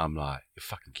thing. And I'm like, you're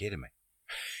fucking kidding me.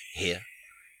 Here,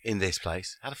 in this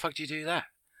place. How the fuck do you do that?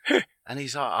 And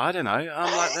he's like, I don't know.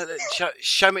 I'm like,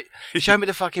 show me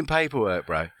the fucking paperwork,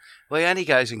 bro. Well, and he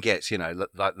goes and gets,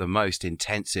 like the most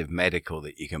intensive medical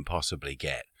that you can possibly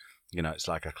get. It's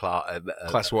like a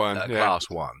class 1. Class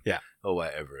 1. Yeah. Or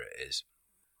whatever it is.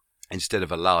 Instead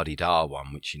of a la-di-da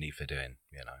one, which you need for doing,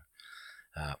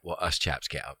 what us chaps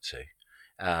get up to.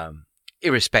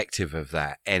 Irrespective of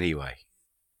that, anyway,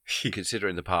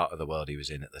 considering the part of the world he was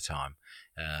in at the time,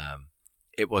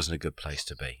 it wasn't a good place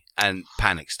to be. And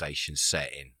panic stations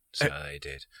set in, so they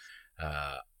did.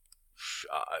 I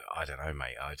don't know,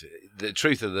 mate. The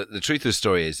truth of the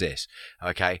story is this.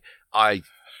 Okay, I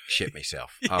shit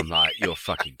myself. I'm like, you're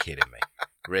fucking kidding me.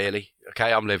 Really?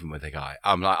 Okay, I'm living with a guy.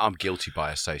 I'm like, I'm guilty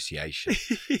by association,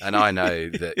 and I know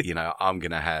that I'm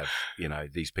gonna have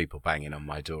these people banging on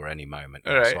my door any moment.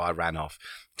 Right. So I ran off,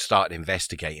 started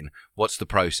investigating. What's the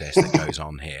process that goes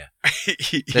on here?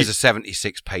 There's a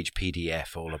 76-page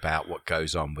PDF all about what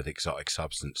goes on with exotic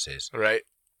substances, right,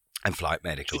 and flight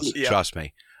medicals. Yeah. Trust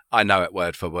me. I know it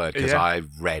word for word because I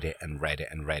read it and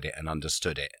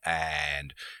understood it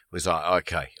and was like,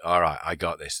 okay, all right, I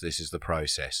got this. This is the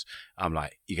process. I'm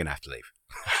like, you're going to have to leave.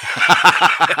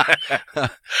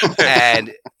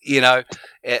 And,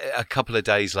 a couple of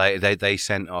days later, they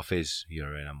sent off his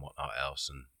urine and whatnot else.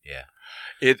 And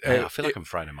I feel like I'm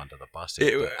throwing him under the bus.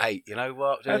 But, hey, you know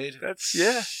what, dude? I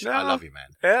love you, man.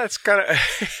 Yeah, it's kind of...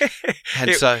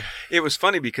 It was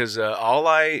funny because all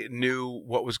I knew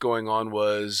what was going on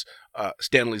was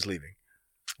Stanley's leaving.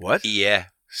 What? Yeah.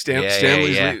 Stanley's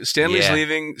leaving.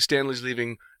 Stanley's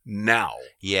leaving now.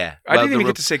 Yeah. I didn't even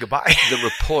get to say goodbye. The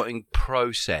reporting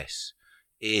process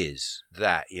is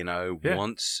that,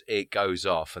 once it goes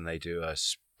off and they do a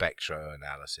spectro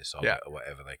analysis of it or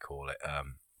whatever they call it,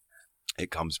 it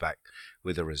comes back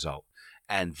with a result,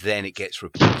 and then it gets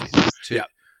reported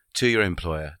to your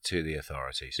employer, to the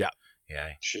authorities. Yeah.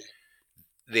 Sure.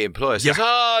 The employer says,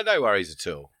 "Oh, no worries at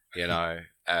all," and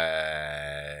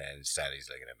Stanley's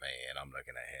looking at me, and I'm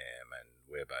looking at him, and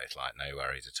we're both like, "No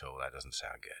worries at all." That doesn't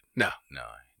sound good. No.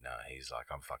 He's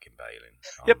like, "I'm fucking bailing."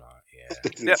 Yep.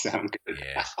 That doesn't sound good.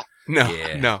 Yeah.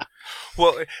 No.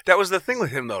 Well, that was the thing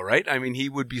with him, though, right? I mean, he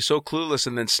would be so clueless,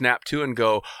 and then snap to and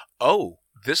go, "Oh,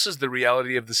 this is the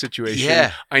reality of the situation.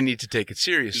 Yeah. I need to take it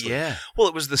seriously." Yeah. Well,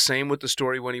 it was the same with the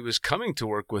story when he was coming to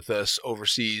work with us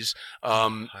overseas,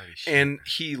 and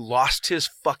he lost his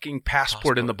fucking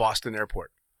passport in the Boston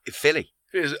airport. Philly.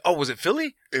 Was it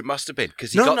Philly? It must have been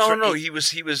because He was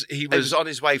on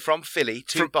his way from Philly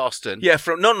to Boston. Yeah,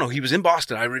 he was in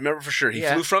Boston. I remember for sure. He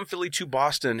flew from Philly to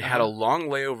Boston, had a long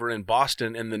layover in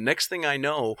Boston, and the next thing I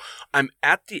know, I'm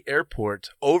at the airport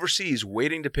overseas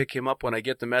waiting to pick him up when I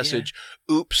get the message,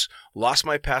 oops, lost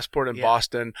my passport in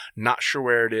Boston, not sure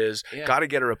where it is, got to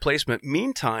get a replacement.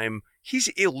 Meantime, he's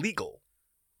illegal.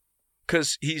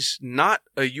 Because he's not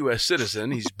a U.S.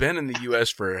 citizen. He's been in the U.S.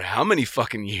 for how many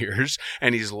fucking years,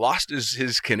 and he's lost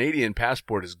his Canadian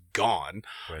passport is gone.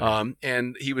 Right.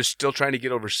 And he was still trying to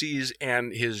get overseas,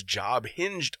 and his job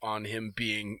hinged on him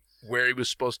being where he was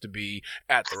supposed to be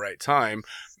at the right time.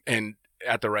 And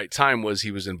at the right time was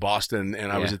he was in Boston,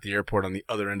 and I was at the airport on the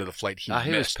other end of the flight. He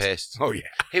was pissed. Oh, yeah.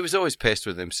 He was always pissed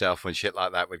with himself when shit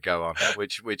like that would go on,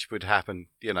 which would happen,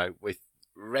 with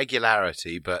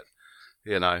regularity, but,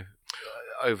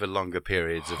 over longer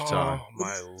periods of time. Oh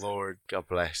my Lord. God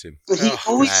bless him. But he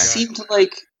always seemed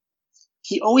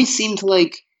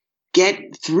to get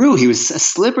through. He was a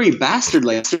slippery bastard.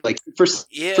 For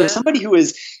somebody who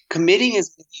is committing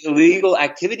as illegal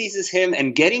activities as him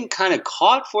and getting kind of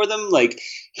caught for them,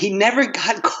 he never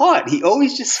got caught. He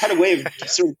always just had a way of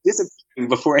sort of disappearing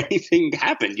before anything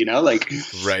happened,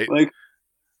 Right.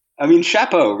 I mean,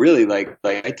 chapeau, really,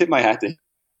 I tip my hat to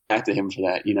him for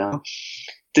that,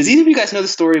 Does either of you guys know the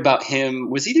story about him?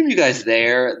 Was either of you guys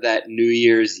there that New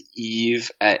Year's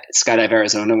Eve at Skydive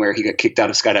Arizona where he got kicked out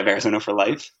of Skydive Arizona for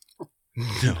life?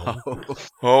 No.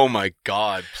 Oh my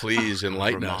God! Please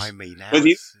enlighten us. Remind me now. Was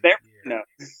he there?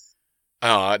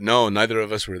 No. No, neither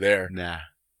of us were there. Nah.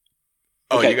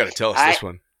 Oh, okay. You got to tell us this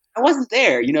one. I wasn't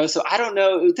there, so I don't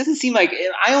know. It doesn't seem like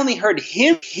I only heard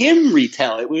him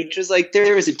retell it, which was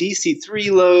there was a DC-3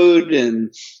 load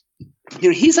and.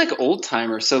 He's like an old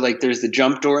timer. So there's the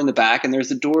jump door in the back and there's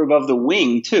the door above the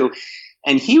wing too.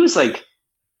 And he was I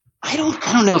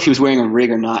don't know if he was wearing a rig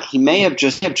or not. He may have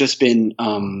just been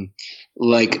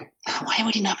why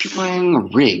would he not be wearing a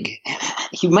rig?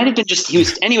 He might have been he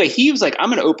was I'm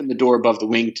going to open the door above the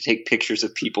wing to take pictures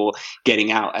of people getting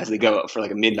out as they go up for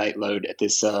a midnight load at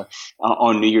this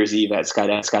on New Year's Eve at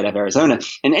Skydive Arizona.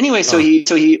 And anyway, so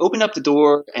he opened up the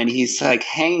door and he's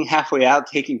hanging halfway out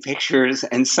taking pictures,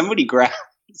 and somebody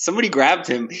grabbed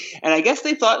him, and I guess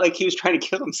they thought he was trying to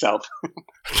kill himself.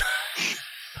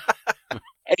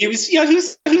 And he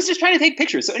was just trying to take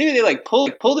pictures. So anyway, they like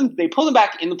pulled him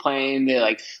back in the plane. They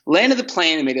like landed the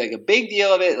plane and made like a big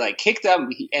deal of it. Like kicked up.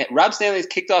 Rob Stanley's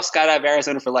kicked off Skydive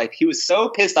Arizona for life. He was so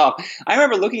pissed off. I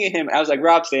remember looking at him. I was like,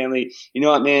 Rob Stanley, you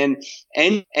know what, man?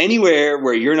 Anywhere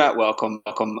where you're not welcome,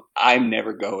 I'm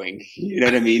never going. You know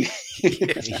what I mean?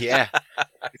 Yeah.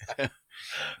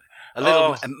 A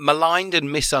little maligned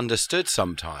and misunderstood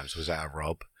sometimes was our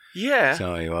Rob. Yeah.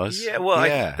 So he was. Yeah, well,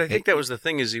 I think that was the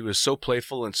thing, is he was so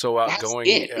playful and so outgoing.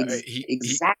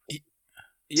 Exactly.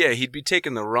 He'd be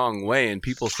taken the wrong way, and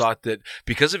people thought that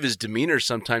because of his demeanor,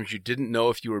 sometimes you didn't know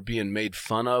if you were being made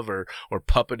fun of or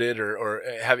puppeted or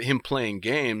have him playing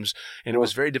games, and it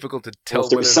was very difficult to tell.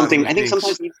 There was something. I think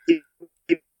sometimes people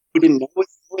who didn't know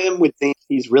him would think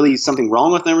he's really something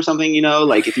wrong with him or something. You know,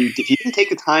 like if you didn't take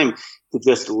the time to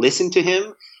just listen to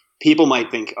him, people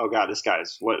might think, "Oh God, this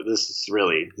is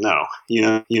really no." You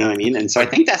know what I mean? And so I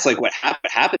think that's like what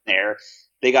happened there.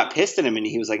 They got pissed at him, and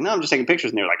he was like, "No, I'm just taking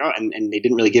pictures." And they were like, "Oh," and they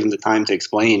didn't really give him the time to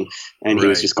explain, and he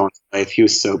was just going through life. He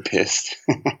was so pissed.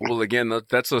 Well, again,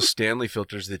 that's those Stanley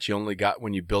filters that you only got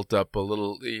when you built up a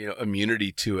little,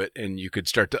 immunity to it, and you could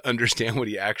start to understand what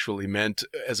he actually meant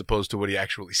as opposed to what he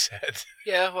actually said.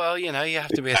 Yeah, well, you have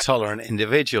to be a tolerant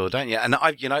individual, don't you? And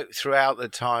I, throughout the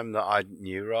time that I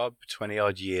knew Rob, 20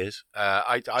 odd years,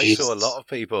 I saw a lot of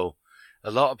people,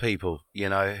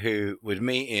 who would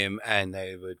meet him and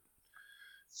they would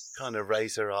kind of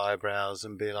raise their eyebrows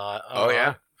and be like, "Oh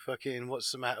yeah, fucking,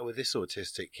 what's the matter with this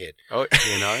autistic kid?" Oh,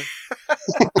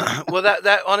 Well,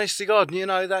 that honest to God,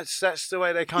 that's the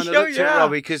way they kind of looked at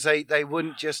Robbie, because they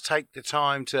wouldn't just take the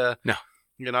time to,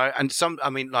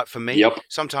 and like for me,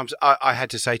 sometimes I had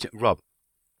to say to Rob,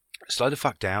 "Slow the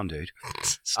fuck down, dude."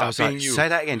 Stop I was being like, you. Say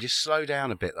that again, just slow down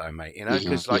a bit though, mate,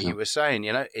 because like you were saying,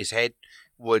 his head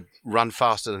would run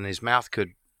faster than his mouth could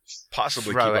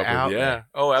possibly throw keep it up out with. there.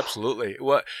 Oh, absolutely.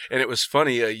 Well, and it was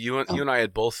funny. You and I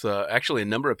had both. Actually, a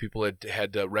number of people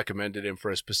had recommended him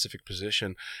for a specific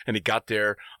position, and he got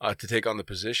there to take on the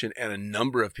position, and a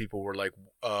number of people were like,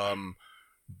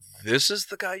 "This is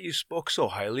the guy you spoke so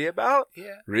highly about?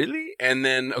 Yeah, really?" And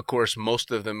then, of course, most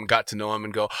of them got to know him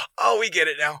and go, "Oh, we get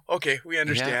it now. Okay, we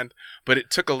understand." Yeah. But it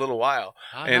took a little while.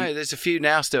 I know. There's a few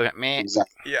now still. Meh.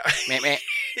 Exactly. Yeah. Meh, meh.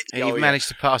 And you've managed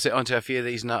to pass it on to a few of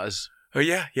these nutters. Oh,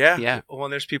 yeah. Well,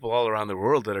 and there's people all around the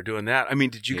world that are doing that. I mean,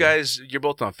 did you guys, you're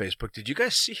both on Facebook, did you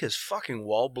guys see his fucking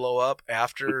wall blow up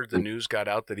after the news got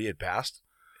out that he had passed?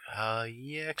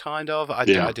 Yeah, kind of. I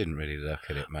didn't really look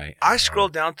at it, mate. I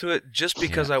scrolled down to it just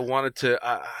because I wanted to.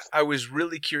 I was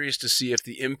really curious to see if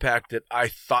the impact that I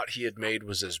thought he had made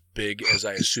was as big as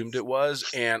I assumed it was,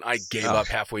 and I gave up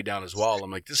halfway down his wall.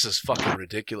 I'm like, this is fucking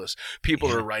ridiculous.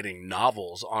 People are writing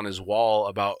novels on his wall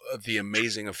about the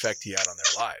amazing effect he had on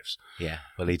their lives. Yeah,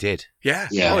 well, he did. Yeah.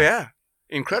 Oh, yeah.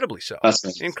 Incredibly so. That's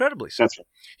right. Incredibly so. That's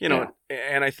right.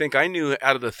 And I think I knew,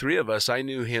 out of the three of us, I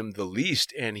knew him the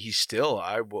least, and he still,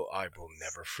 I will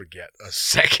never forget a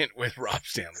second with Rob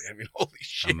Stanley. I mean, holy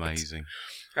shit. Amazing.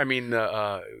 I mean,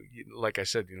 like I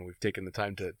said, we've taken the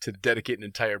time to dedicate an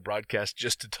entire broadcast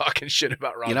just to talking shit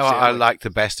about Rob Stanley. What I like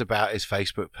the best about his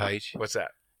Facebook page? What's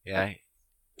that? Yeah,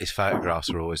 his photographs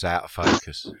are always out of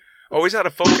focus. Always out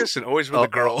of focus and always with a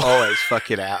girl. Always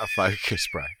fucking out of focus,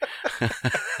 bro.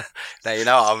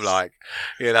 Now, I'm like,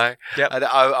 Yep. And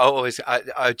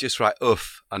I just write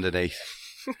oof underneath.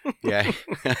 Yeah.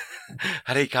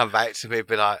 And he'd come back to me and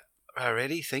be like, "Oh,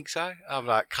 really? Think so?" I'm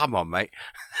like, "Come on, mate."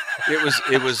 It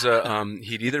was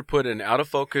he'd either put an out of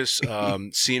focus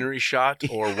scenery shot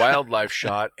or wildlife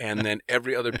shot, and then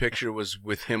every other picture was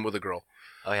with him with a girl.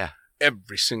 Oh, yeah.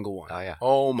 Every single one. Oh, yeah.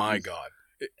 Oh, my God.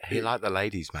 He liked the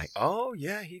ladies, mate. Oh,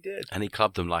 yeah, he did. And he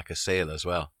clubbed them like a seal as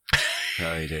well.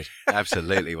 No, he did.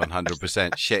 Absolutely,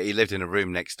 100%. Shit, he lived in a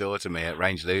room next door to me at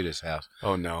Range Luder's house.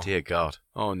 Oh, no. Dear God.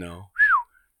 Oh, no.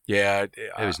 Yeah.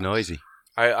 It was noisy.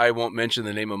 I won't mention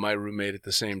the name of my roommate at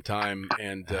the same time,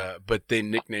 and but they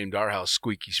nicknamed our house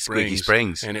Squeaky Springs. Squeaky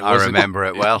Springs. And I remember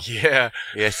it well. Yeah.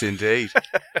 Yes, indeed.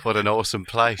 What an awesome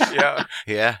place. Yeah.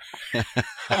 Yeah.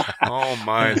 Oh,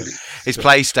 my. His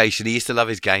PlayStation, he used to love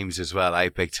his games as well,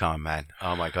 big time, man.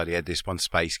 Oh, my God, he had this one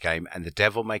space game, and The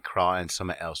Devil May Cry and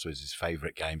something else was his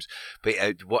favourite games. But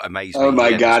what amazed me. Oh,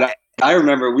 my God. I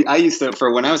remember I used to,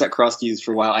 for when I was at Krusty's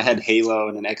for a while, I had Halo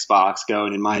and an Xbox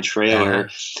going in my trailer,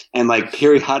 and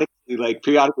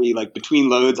periodically, between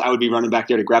loads, I would be running back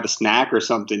there to grab a snack or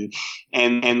something,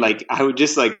 and I would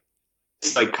just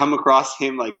come across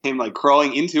him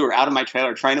crawling into or out of my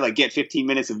trailer trying to get 15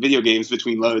 minutes of video games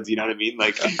between loads. You know what I mean?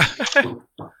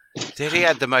 Dude, he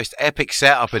had the most epic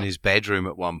setup in his bedroom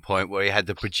at one point where he had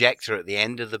the projector at the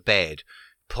end of the bed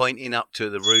pointing up to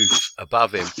the roof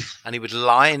above him, and he would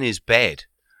lie in his bed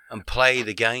and play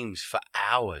the games for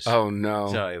hours. Oh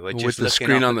no! Sorry, we're just with the looking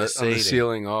screen up on at the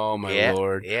ceiling. Oh my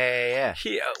lord! Yeah.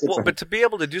 Well, but to be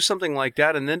able to do something like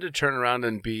that, and then to turn around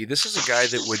and be, this is a guy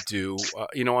that would do,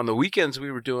 on the weekends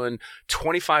we were doing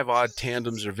 25 odd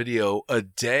tandems or video a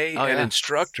day, an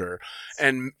instructor,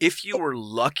 and if you were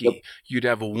lucky, you'd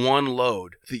have one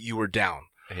load that you were down.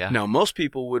 Yeah. Now, most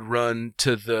people would run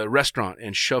to the restaurant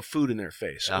and shove food in their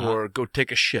face or go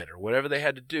take a shit or whatever they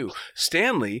had to do.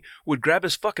 Stanley would grab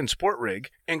his fucking sport rig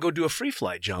and go do a free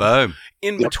fly jump. Boom.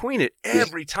 In between it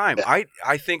every time.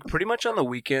 I think pretty much on the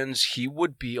weekends, he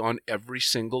would be on every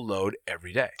single load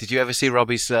every day. Did you ever see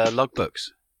Robbie's logbooks?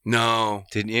 No.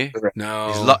 Didn't you?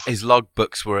 No. His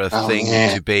logbooks were a thing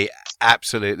to be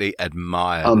absolutely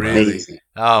admired. Amazing.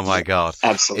 Oh, my God.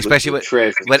 Absolutely.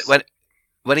 Especially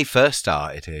when he first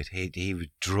started it, he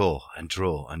would draw and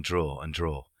draw and draw and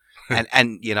draw.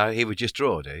 and he would just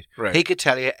draw, dude. Right. He could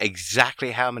tell you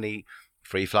exactly how many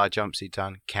free fly jumps he'd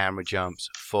done, camera jumps,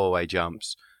 four-way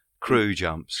jumps, crew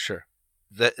jumps. Sure.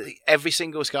 Every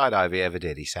single skydive he ever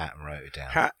did, he sat and wrote it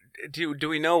down. Do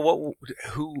we know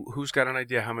who's got an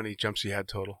idea how many jumps he had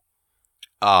total?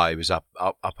 Oh, he was up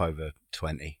over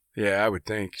 20. Yeah, I would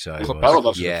think. So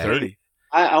close to 30.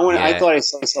 I thought I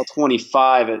saw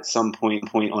 25 at some point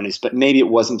on his, but maybe it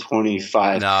wasn't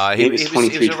 25. No, maybe it was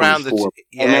 23, he was around 24.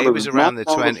 he was around the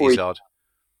 20s odd.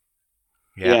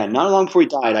 Yeah, not long before he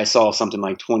died, I saw something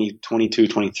like 20, 22,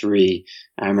 23.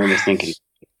 I remember thinking,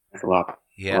 that's a lot,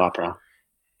 bro.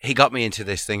 He got me into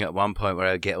this thing at one point where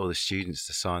I'd get all the students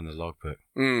to sign the logbook.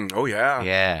 Oh, yeah.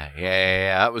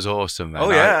 Yeah. That was awesome, man.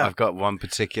 Oh, yeah. I've got one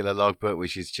particular logbook,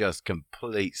 which is just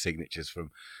complete signatures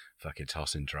from fucking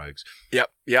tossing drogues.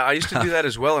 Yep. Yeah, I used to do that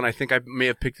as well, and I think I may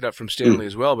have picked it up from Stanley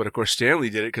as well, but of course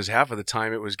Stanley did it because half of the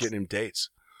time it was getting him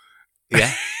dates.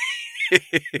 Yeah.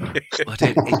 Well,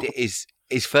 dude,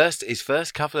 his first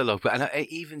couple of logbooks, and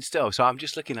even still, so I'm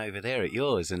just looking over there at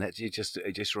yours, and it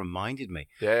just reminded me.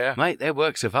 Yeah. Mate, they're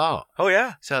works of art. Oh,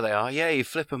 yeah. So they are. Yeah, you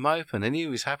flip them open, and he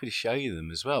was happy to show you them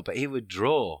as well, but he would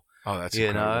draw. Oh, that's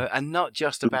incredible. And not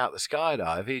just about the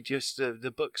skydive. He just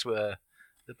the books were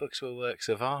works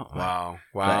of art. Wow.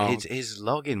 Like his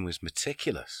login was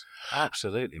meticulous,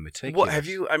 absolutely meticulous. What have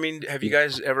you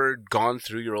guys ever gone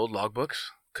through your old logbooks?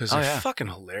 Because they're fucking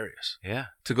hilarious. Yeah.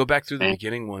 To go back through the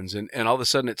beginning ones, and all of a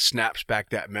sudden it snaps back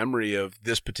that memory of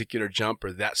this particular jump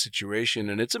or that situation,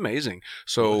 and it's amazing.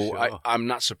 So I'm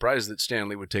not surprised that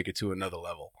Stanley would take it to another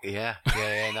level. Yeah,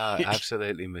 no,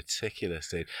 absolutely meticulous,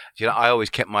 dude. I always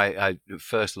kept my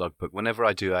first logbook whenever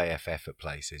I do AFF at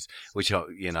places, which,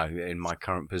 in my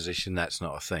current position, that's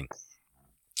not a thing.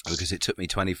 Because it took me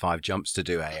 25 jumps to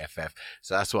do AFF.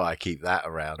 So that's why I keep that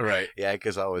around. Right. Yeah,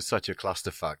 because I was such a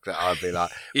clusterfuck that I'd be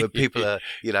like, when people are,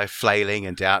 flailing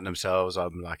and doubting themselves,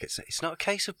 I'm like, it's not a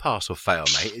case of pass or fail,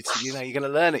 mate. It's, you're going to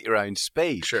learn at your own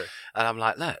speed. Sure. And I'm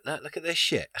like, look at this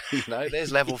shit.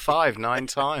 There's level 5 9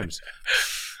 times.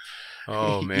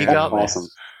 Oh, man. You got awesome.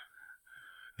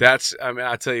 That's,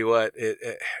 I tell you what,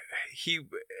 he,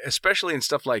 especially in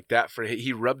stuff like that,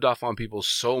 he rubbed off on people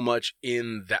so much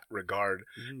in that regard.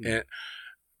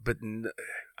 But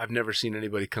I've never seen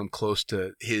anybody come close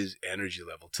to his energy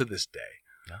level to this day.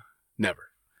 No? Never.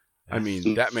 I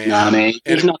mean, that man. Nah, man.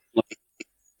 There's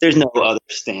no other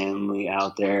Stanley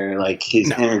out there. Like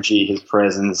his energy, his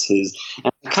presence,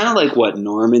 kind of like what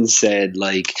Norman said,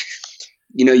 like,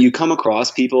 you come across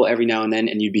people every now and then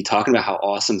and you'd be talking about how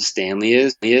awesome Stanley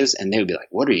is, and they would be like,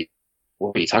 what are you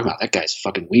talking about? That guy's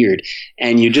fucking weird.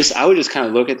 And I would just kind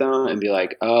of look at them and be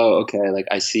like, oh, okay. Like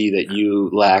I see that you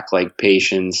lack like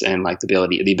patience and like the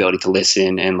ability to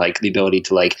listen and like the ability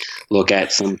to like look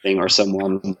at something or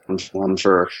someone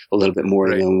for a little bit more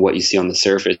than what you see on the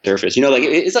surface. Like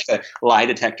it's like a lie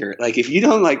detector. Like if you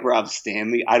don't like Rob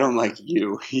Stanley, I don't like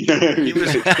you. You know what I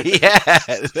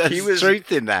mean? He was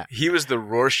truth in that. He was the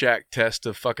Rorschach test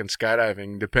of fucking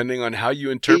skydiving. Depending on how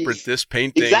you interpret this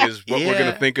painting is what we're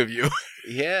going to think of you.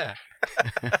 Yeah.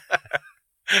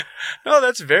 No,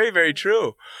 that's very, very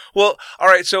true. Well, all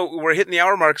right. So we're hitting the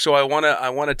hour mark. So I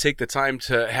want to take the time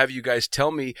to have you guys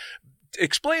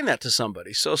explain that to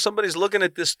somebody. So somebody's looking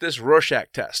at this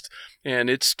Rorschach test, and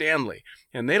it's Stanley,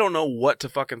 and they don't know what to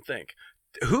fucking think.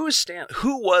 Who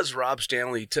was Rob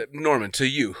Stanley to Norman? To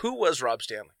you, who was Rob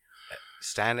Stanley?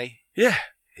 Stanley. Yeah.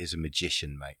 Is a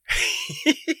magician, mate.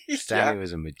 Stanley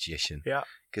was a magician. Yeah.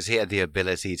 Because he had the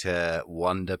ability to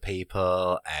wonder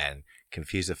people and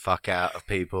confuse the fuck out of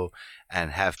people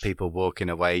and have people walking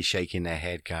away shaking their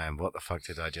head going, what the fuck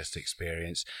did I just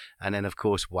experience? And then, of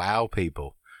course, wow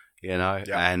people. You know,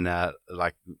 Yeah. and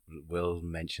like Will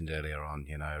mentioned earlier on,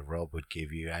 you know, Rob would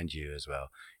give you, and you as well,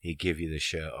 he'd give you the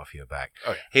shirt off your back.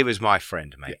 Oh, yeah. He was my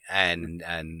friend, mate, and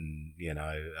you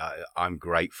know, I'm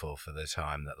grateful for the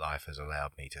time that life has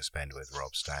allowed me to spend with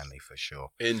Rob Stanley, for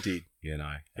sure. Indeed. You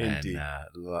know, Indeed.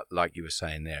 and like you were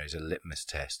saying, there is a litmus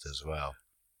test as well.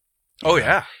 Oh, You know,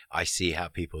 yeah. I see how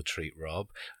people treat Rob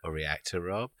or react to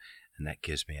Rob, and that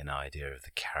gives me an idea of the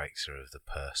character of the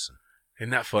person. Isn't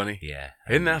that funny? Yeah.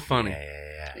 Isn't that funny?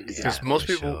 Yeah. Because most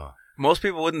for people- sure. Most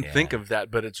people wouldn't Yeah. think of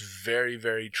that, but it's very,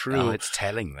 very true. Oh, it's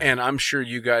telling, man. And I'm sure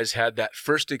you guys had that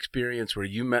first experience where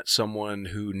you met someone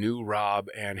who knew Rob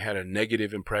and had a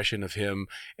negative impression of him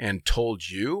and told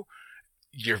you,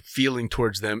 your feeling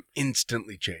towards them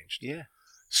instantly changed. yeah.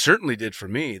 Certainly did for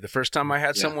me. The first time I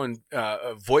had Yeah. someone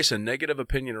voice a negative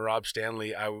opinion of Rob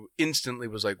Stanley, I instantly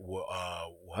was like,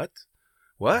 what?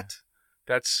 What?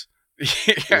 That's,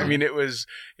 I mean, it was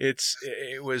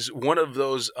one of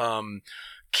those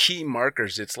key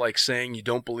markers. It's like saying you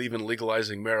don't believe in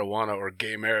legalizing marijuana or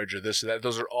gay marriage or this or that.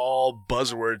 Those are all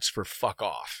buzzwords for fuck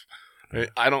off. Right?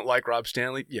 I don't like Rob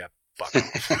Stanley. Yeah, fuck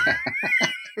off.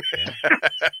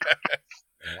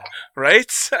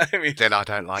 Right? I mean, Then I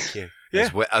don't like you. Yeah.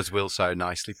 As Will so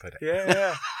nicely put it.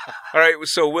 yeah. All right.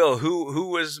 So, Will, who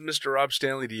was Mr. Rob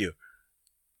Stanley to you?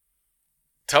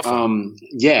 Tough one.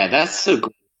 Yeah, that's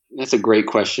a great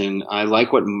question. I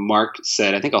like what Mark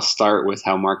said. I think I'll start with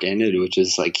how Mark ended, which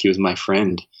is like he was my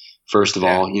friend, first of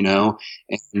all, you know.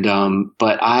 And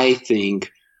but I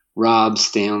think Rob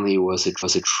Stanley was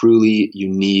a truly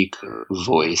unique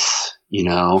voice, you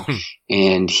know,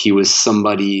 and he was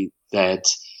somebody that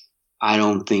I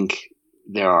don't think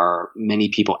there are many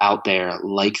people out there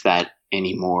like that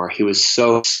anymore. He was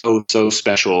so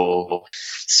special,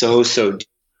 so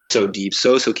deep,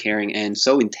 so caring, and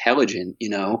so intelligent, you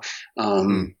know.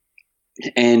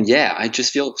 And yeah, I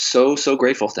just feel so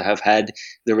grateful to have had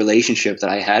the relationship that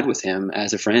I had with him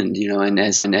as a friend, you know, and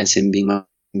as him being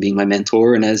my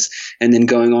mentor, and then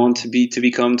going on to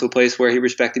become to a place where he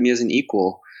respected me as an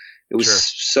equal. It was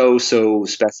so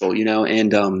special, you know.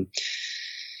 And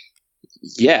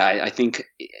yeah, I think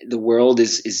the world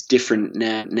is different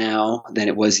now than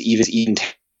it was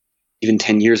even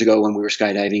 10 years ago when we were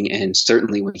skydiving, and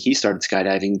certainly when he started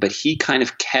skydiving. But he kind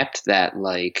of kept that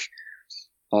like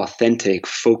authentic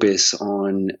focus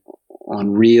on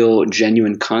real,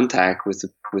 genuine contact with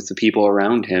the people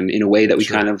around him in a way that we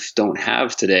kind of don't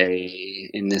have today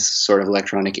in this sort of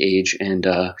electronic age. And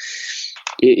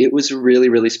it was a really,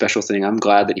 really special thing. I'm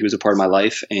glad that he was a part of my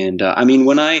life. And I mean,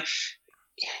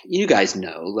 you guys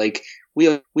know, like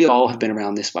we all have been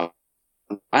around this. I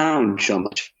don't show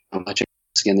much.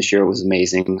 Again, this year was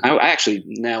amazing. I actually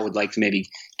now would like to maybe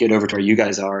get over to where you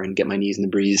guys are and get my knees in the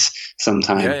breeze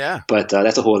sometime. Yeah. But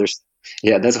that's a whole other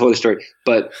story.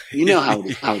 But you know how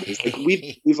it is. Like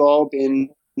we've all been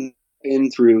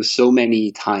through so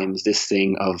many times this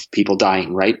thing of people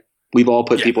dying, right? We've all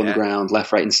put people in the ground,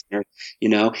 left, right, and center. You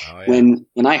know, when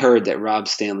I heard that Rob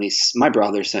Stanley, my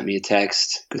brother sent me a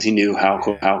text because he knew how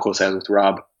close I was with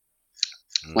Rob.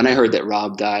 When I heard that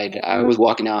Rob died, I was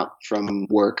walking out from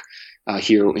work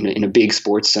here in a big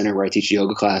sports center where I teach a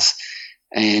yoga class,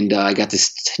 and I got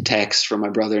this text from my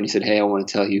brother, and he said, "Hey, I want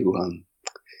to tell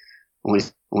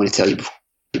you,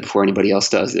 before anybody else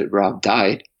does that Rob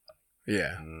died."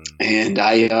 Yeah. And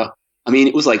I mean,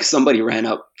 it was like somebody ran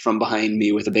up from behind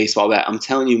me with a baseball bat. I'm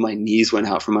telling you, my knees went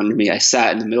out from under me. I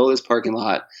sat in the middle of this parking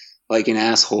lot like an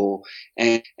asshole,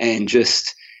 and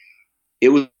just it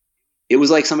was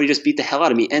like somebody just beat the hell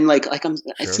out of me. And like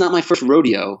it's not my first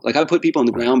rodeo. Like I've put people on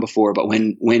the ground before, but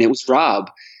when it was Rob,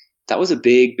 that was a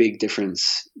big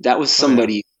difference. That was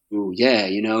somebody who,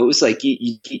 you know, it was like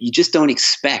you just don't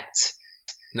expect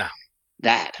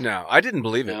that. No, I didn't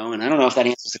believe it. And I don't know if that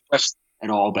answers the question at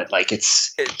all, but like It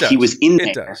does. he was in there.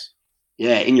 It does.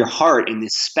 Yeah, in your heart in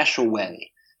this special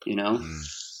way, you know?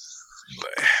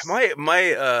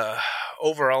 My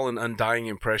overall and undying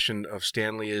impression of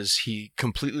Stanley is he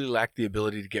completely lacked the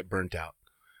ability to get burnt out.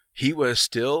 He was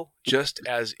still just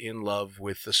as in love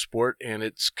with the sport and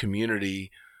its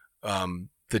community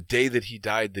the day that he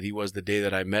died that he was the day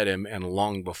that I met him, and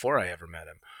long before I ever met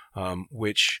him,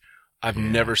 which I've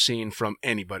never seen from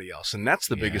anybody else. And that's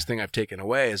the biggest thing I've taken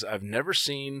away is I've never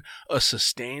seen a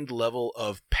sustained level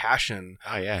of passion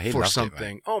for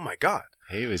something. Oh my God.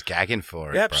 He was gagging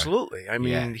for it. Yeah, absolutely. I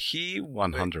mean, he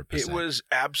 100%. It was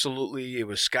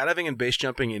skydiving and base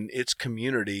jumping in its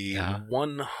community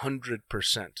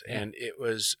 100%. And it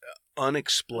was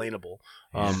unexplainable.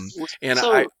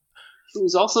 it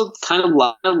was also kind of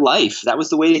life. That was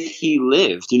the way that he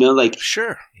lived, you know, like,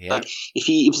 Sure. Yeah. like if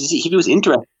he was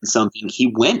interested in something,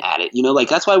 he went at it, you know, like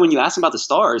that's why when you ask him about the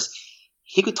stars,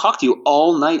 he could talk to you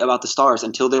all night about the stars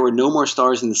until there were no more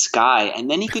stars in the sky,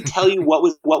 and then he could tell you what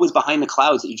was behind the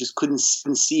clouds that you just couldn't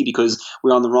see because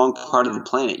we're on the wrong part of the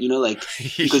planet. You know, like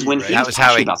because when Right. he That was was how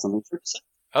passionate he- about something,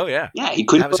 Oh yeah. yeah, he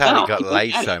couldn't. That was put how down. he got went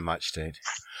laid at it. so much, dude.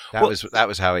 Well- That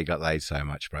was how he got laid so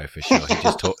much, bro. For sure. He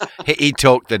just he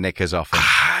talked the knickers off him.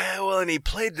 Well, and he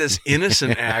played this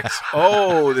innocent act.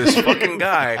 Oh, this fucking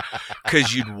guy.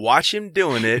 Because you'd watch him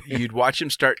doing it. You'd watch him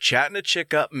start chatting a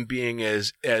chick up and being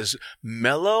as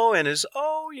mellow and as,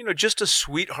 just a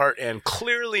sweetheart and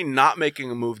clearly not making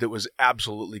a move that was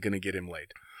absolutely going to get him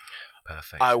laid.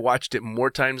 Perfect. I watched it more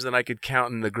times than I could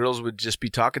count, and the girls would just be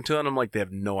talking to him. I'm like, they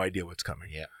have no idea what's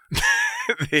coming. Yeah.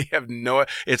 They have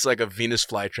it's like a Venus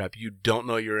flytrap. You don't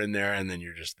know you're in there, and then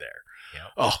you're just there. Yep.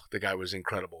 Oh, the guy was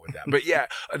incredible with that. But yeah,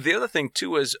 the other thing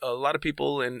too is a lot of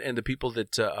people and the people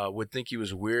that would think he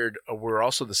was weird were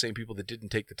also the same people that didn't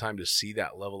take the time to see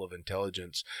that level of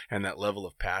intelligence and that level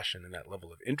of passion and that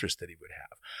level of interest that he would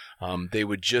have. They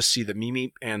would just see the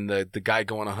Mimi and the guy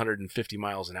going 150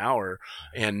 miles an hour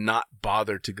and not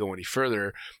bother to go any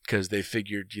further because they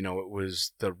figured, it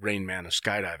was the Rain Man of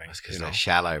skydiving. That's because they're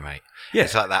shallow, mate. Yeah.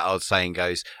 It's like that old saying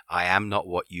goes, I am not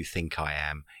what you think I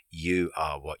am. You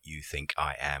are what you think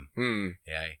I am.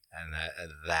 Yeah, and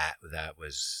that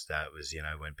was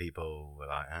when people were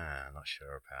like, I'm not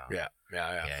sure about.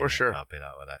 Yeah, for sure. I'll be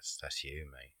like, well, that's you,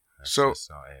 mate. That's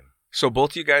not him. So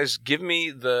both you guys, give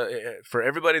me for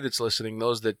everybody that's listening,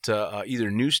 those that either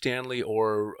knew Stanley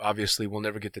or obviously will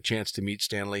never get the chance to meet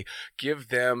Stanley, give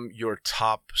them your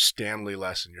top Stanley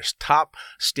lesson, your top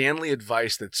Stanley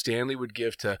advice that Stanley would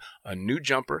give to a new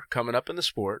jumper coming up in the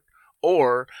sport,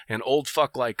 or an old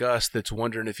fuck like us that's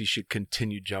wondering if he should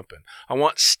continue jumping. I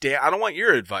don't want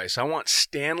your advice. I want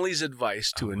Stanley's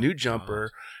advice to a new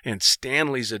jumper and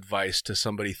Stanley's advice to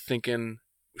somebody thinking,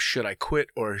 should I quit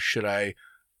or should I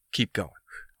keep going?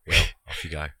 Well, off you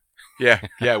go.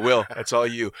 Yeah, Will, that's all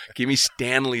you. Give me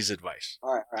Stanley's advice.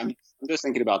 All right, I'm just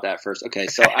thinking about that first. Okay,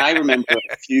 so I remember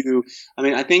a few. I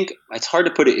mean, I think it's hard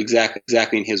to put it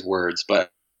exactly in his words,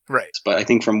 but I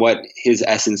think from what his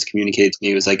essence communicated to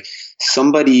me, it was like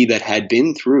somebody that had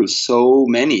been through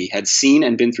had seen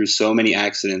and been through so many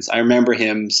accidents. I remember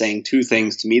him saying two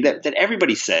things to me that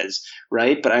everybody says,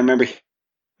 right? But I remember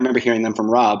hearing them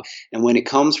from Rob, and when it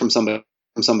comes from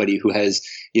somebody who has,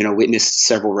 witnessed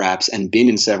several raps and been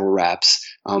in several raps,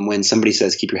 when somebody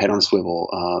says, keep your head on a swivel,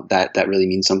 that really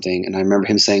means something. And I remember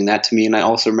him saying that to me. And I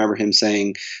also remember him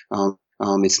saying, the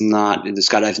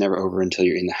skydive's never over until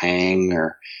you're in the hang,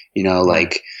 or,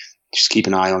 like just keep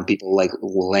an eye on people like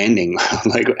landing,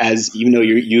 like even though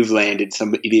you've landed,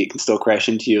 some idiot can still crash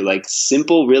into you. Like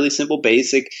really simple,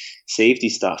 basic safety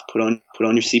stuff. Put on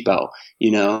your seatbelt,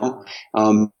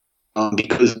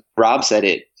 because Rob said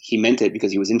it. He meant it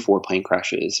because he was in 4 plane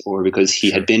crashes, or because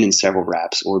he had been in several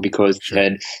raps, or because he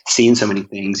had seen so many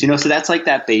things, so that's like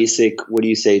that basic, what do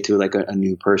you say to like a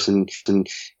new person,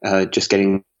 just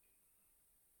getting,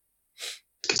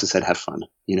 because I said, have fun,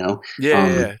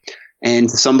 Yeah. And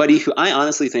somebody who I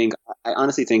honestly think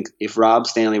if Rob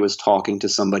Stanley was talking to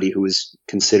somebody who was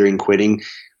considering quitting,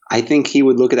 I think he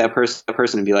would look at that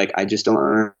person and be like, I just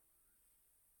don't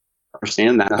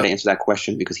understand how to answer that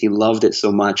question, because he loved it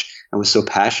so much and was so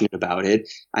passionate about it.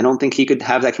 I don't think he could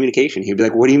have that communication. He'd be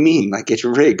like, what do you mean? Like, get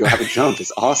your rig, go have a jump.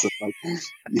 It's awesome.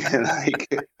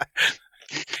 Like,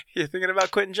 You're thinking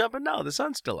about quitting jumping? No, the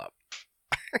sun's still up.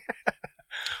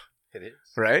 It is.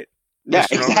 Right? Yeah,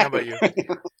 Mr. Roman, how about you?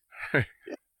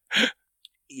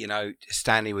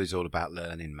 Stanley was all about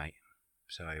learning, mate.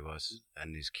 So he was,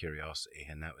 and his curiosity,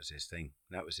 and that was his thing.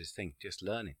 Just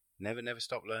learning. Never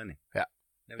stop learning. Yeah.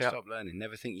 Never stop learning.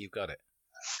 Never think you've got it,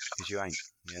 because you ain't.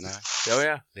 Oh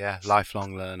yeah. Yeah,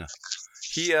 lifelong learner.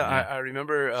 I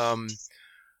remember on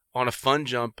a fun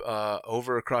jump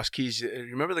over across Keys.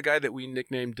 Remember the guy that we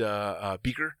nicknamed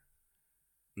Beaker?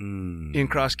 In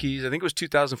Cross Keys, I think it was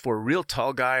 2004. Real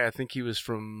tall guy. I think he was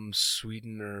from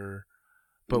Sweden,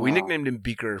 but we nicknamed him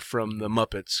Beaker from the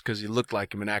Muppets because he looked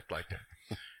like him and acted like him.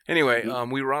 Anyway,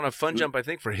 we were on a fun jump, I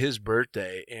think, for his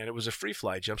birthday, and it was a free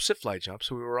fly jump, sit fly jump.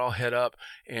 So we were all head up,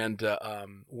 and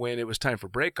when it was time for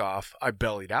break off, I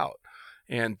bellied out.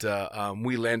 And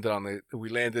we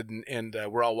landed and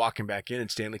we're all walking back in, and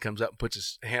Stanley comes up and puts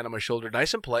his hand on my shoulder,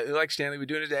 nice and politely, like Stanley would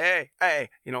do it. Hey,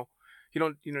 you don't,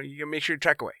 you gotta make sure you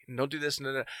track away and don't do this and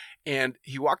that. And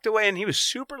he walked away, and he was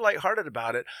super lighthearted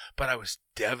about it, but I was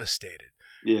devastated.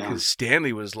 Yeah. Because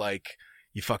Stanley was like,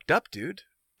 you fucked up, dude.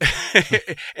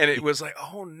 And it was like,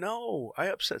 oh no, I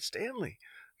upset Stanley.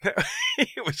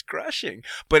 It was crushing,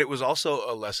 but it was also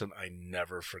a lesson I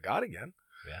never forgot again.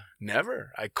 Yeah.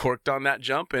 Never. I corked on that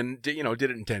jump and did it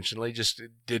intentionally. Just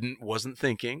wasn't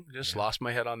thinking. Just lost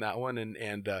my head on that one.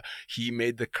 And he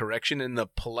made the correction in the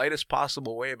politest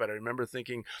possible way. But I remember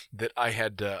thinking that I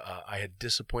had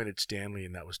disappointed Stanley,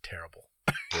 and that was terrible.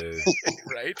 Boo.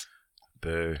 Right?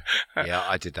 Boo. Yeah,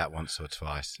 I did that once or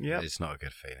twice. Yeah. It's not a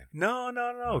good feeling.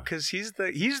 No. Because he's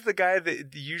the guy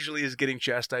that usually is getting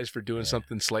chastised for doing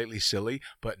something slightly silly,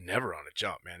 but never on a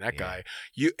jump, man. That guy.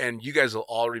 You guys will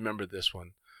all remember this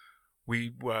one.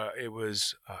 It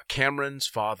was Cameron's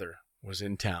father was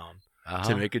in town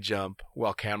to make a jump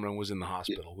while Cameron was in the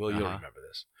hospital. Will, you'll remember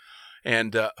this.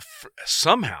 And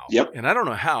somehow, and I don't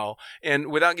know how, and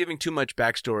without giving too much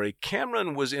backstory,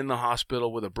 Cameron was in the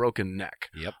hospital with a broken neck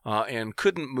and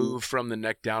couldn't move from the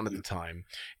neck down at the time.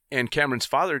 And Cameron's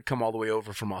father had come all the way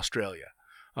over from Australia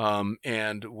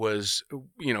and was,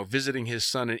 visiting his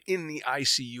son in the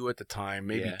ICU at the time,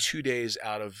 maybe 2 days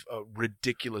out of a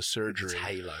ridiculous surgery. His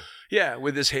halo. Yeah,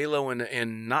 with his halo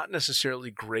and not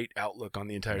necessarily great outlook on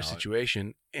the entire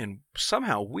situation. And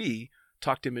somehow we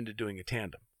talked him into doing a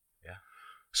tandem.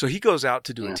 So he goes out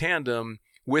to do a tandem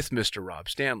with Mr. Rob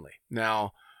Stanley.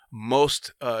 Now,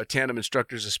 most tandem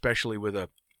instructors, especially with an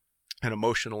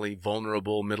emotionally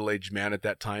vulnerable middle-aged man at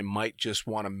that time, might just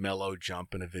want a mellow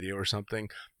jump in a video or something.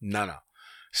 No.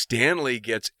 Stanley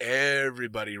gets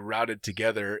everybody routed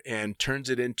together and turns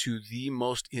it into the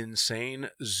most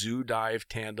insane zoo dive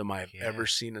tandem I've ever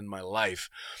seen in my life.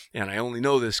 And I only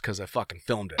know this because I fucking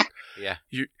filmed it. Yeah.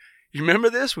 You remember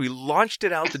this? We launched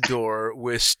it out the door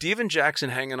with Steven Jackson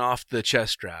hanging off the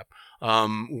chest strap.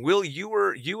 Will,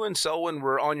 you and Selwyn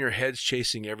were on your heads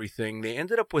chasing everything. They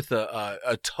ended up with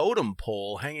a totem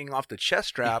pole hanging off the chest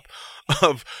strap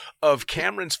of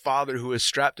Cameron's father, who was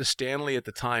strapped to Stanley at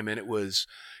the time, and it was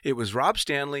Rob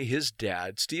Stanley, his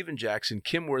dad, Steven Jackson,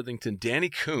 Kim Worthington, Danny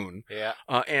Kuhn,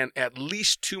 and at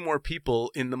least 2 more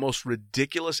people in the most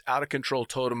ridiculous, out of control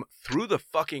totem through the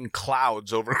fucking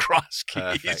clouds over Cross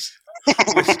Keys.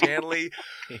 with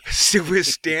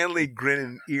Stanley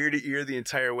grinning ear to ear the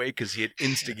entire way because he had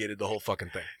instigated the whole fucking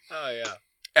thing. Oh yeah,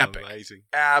 epic, amazing,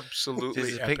 absolutely.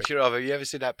 There's a epic. picture of him. You ever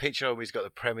seen that picture of him? He's got the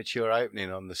premature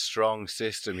opening on the strong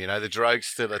system. The drogue's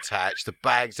still attached. The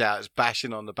bag's out. It's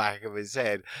bashing on the back of his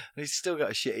head, and he's still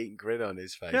got a shit-eating grin on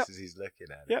his face as he's looking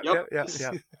at it. Yeah.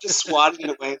 Just swatting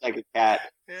it away like a cat.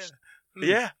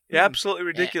 Yeah, absolutely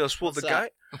ridiculous. Well, What's the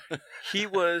guy, he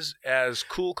was as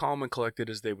cool, calm, and collected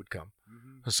as they would come.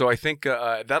 So I think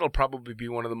that'll probably be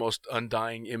one of the most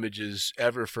undying images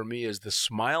ever for me, is the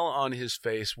smile on his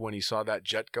face when he saw that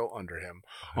jet go under him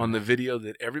on the video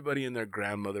that everybody and their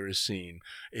grandmother has seen.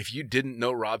 If you didn't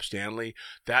know Rob Stanley,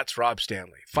 that's Rob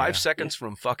Stanley. 5 seconds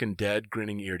from fucking dead,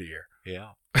 grinning ear to ear. Yeah.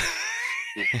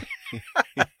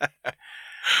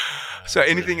 So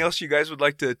anything else you guys would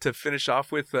like to finish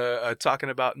off with talking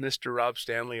about Mr. Rob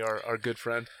Stanley, our good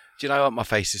friend? Do you know what? My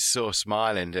face is so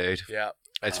smiling, dude. Yeah.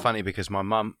 It's funny because my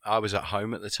mum, I was at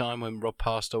home at the time when Rob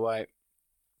passed away,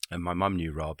 and my mum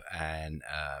knew Rob, and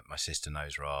my sister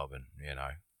knows Rob, and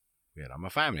my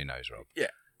family knows Rob.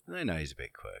 Yeah. And they know he's a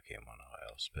bit quirky and whatnot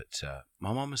else. But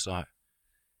my mum was like,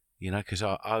 because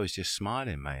I was just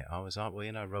smiling, mate. I was like,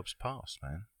 well, Rob's passed,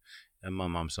 man. And my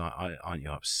mum's like, aren't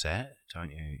you upset? Don't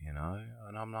you, And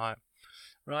I'm like,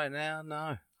 right now,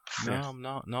 no, I'm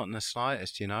not in the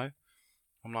slightest,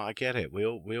 I'm like, I get it. We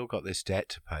all got this debt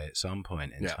to pay at some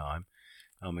point in time.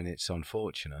 I mean, it's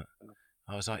unfortunate.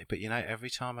 I was like, but every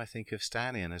time I think of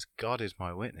Stanley, and as God is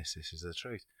my witness, this is the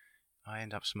truth, I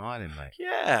end up smiling, mate.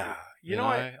 Yeah.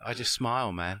 I just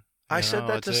smile, man. I said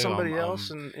that to somebody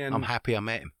else, and I'm happy I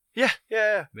met him. Yeah.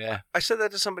 I said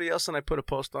that to somebody else, and I put a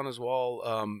post on his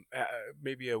wall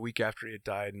maybe a week after he had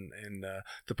died, and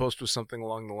the post was something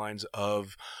along the lines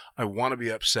of, I want to be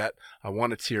upset, I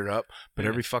want to tear up, but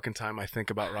every fucking time I think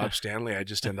about Rob Stanley, I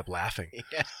just end up laughing.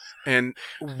 Yeah. And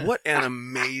what an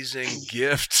amazing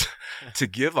gift to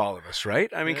give all of us, right?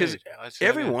 I mean, because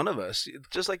every one of us,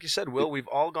 just like you said, Will, we've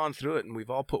all gone through it, and we've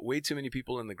all put way too many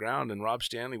people in the ground, and Rob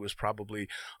Stanley was probably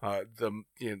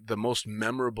the most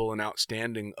memorable and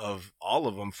outstanding of all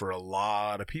of them for a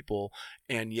lot of people,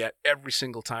 and yet every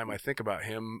single time I think about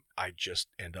him, I just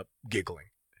end up giggling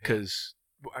because,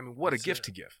 I mean, what a gift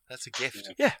to give. That's a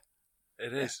gift. Yeah,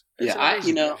 it is. Yeah, I've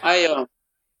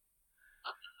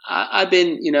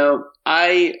been,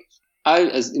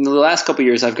 as in the last couple of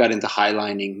years, I've got into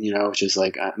highlining, which is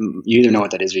like, you either know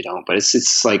what that is or you don't, but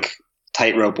it's like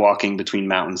tightrope walking between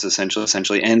mountains,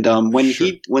 essentially. And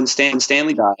when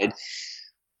Stanley died,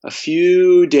 a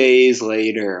few days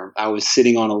later, I was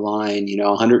sitting on a line, a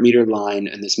 100-meter line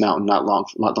in this mountain not long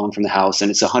from the house,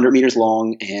 and it's 100 meters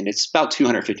long and it's about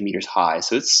 250 meters high.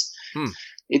 So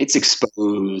it's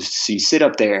exposed. So you sit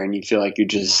up there and you feel like you're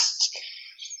just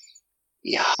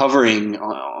hovering,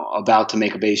 about to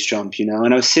make a base jump,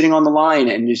 And I was sitting on the line,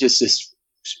 and there's just this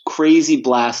crazy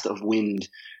blast of wind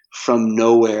from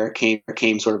nowhere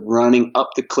came sort of running up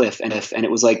the cliff, and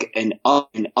it was like an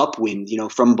upwind,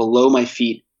 from below my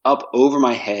feet up over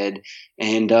my head.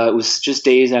 And it was just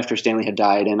days after Stanley had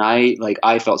died, and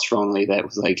I felt strongly that it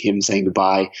was like him saying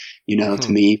goodbye, to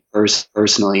me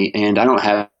personally. And I don't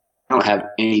have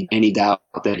any doubt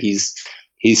that he's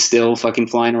still fucking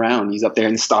flying around. He's up there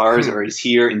in the stars, or he's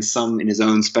here in his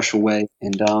own special way.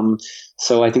 And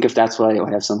so I think if that's what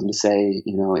I have something to say,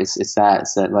 it's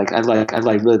that like I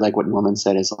really like what Norman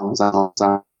said. As long as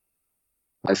I'm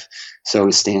alive, so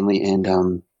is Stanley, and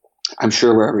I'm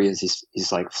sure wherever he is,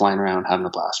 he's like flying around having a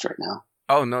blast right now.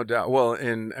 Oh, no doubt. Well,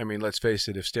 and I mean, let's face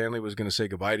it, if Stanley was going to say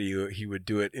goodbye to you, he would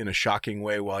do it in a shocking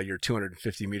way while you're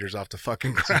 250 meters off the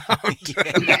fucking ground.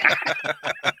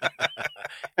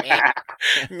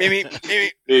 Mimi.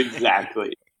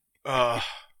 Exactly.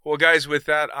 Well, guys, with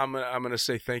that, I'm gonna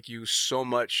say thank you so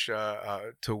much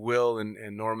to Will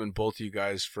and Norman, both of you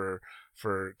guys, for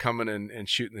coming and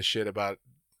shooting the shit about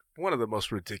one of the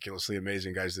most ridiculously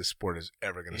amazing guys this sport is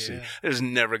ever going to see. There's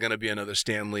never going to be another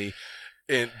Stanley.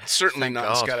 And certainly Thank not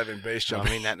God. skydiving base jump. I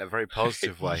mean that in a very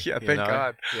positive way. Yeah, thank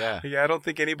God. Yeah. I don't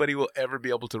think anybody will ever be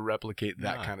able to replicate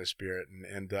that kind of spirit.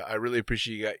 And I really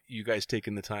appreciate you guys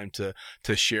taking the time to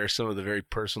share some of the very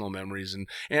personal memories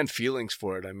and feelings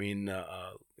for it. I mean,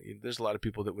 there's a lot of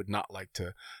people that would not like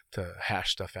to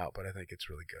hash stuff out, but I think it's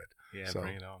really good. Yeah, so,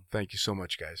 bring it on. Thank you so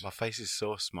much, guys. My face is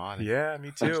so smiling. Yeah,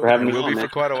 me too. Thanks for having me We'll on, be man.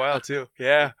 for quite a while, too.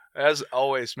 Yeah, as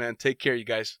always, man. Take care, you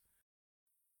guys.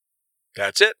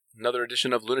 That's it. Another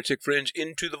edition of Lunatic Fringe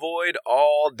Into the Void,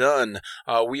 all done.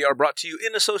 We are brought to you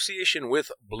in association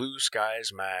with Blue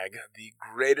Skies Mag, the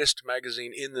greatest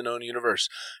magazine in the known universe.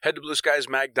 Head to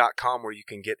blueskiesmag.com where you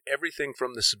can get everything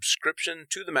from the subscription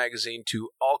to the magazine to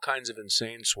all kinds of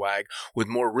insane swag with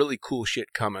more really cool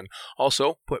shit coming.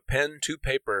 Also, put pen to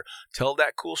paper. Tell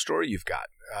that cool story you've got.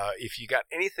 If you got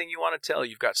anything you want to tell,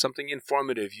 you've got something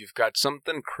informative, you've got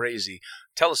something crazy,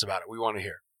 tell us about it. We want to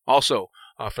hear. Also,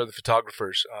 for the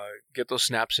photographers, get those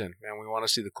snaps in, man. We want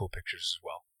to see the cool pictures as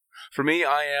well. For me,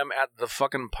 I am at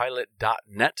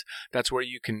thefuckingpilot.net. That's where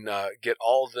you can get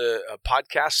all the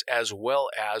podcasts as well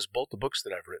as both the books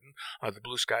that I've written, the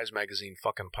Blue Skies Magazine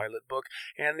Fucking Pilot book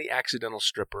and the Accidental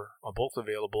Stripper, are both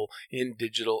available in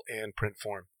digital and print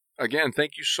form. Again,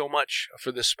 thank you so much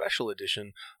for this special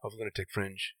edition of Lunatic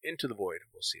Fringe Into the Void.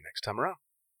 We'll see you next time around.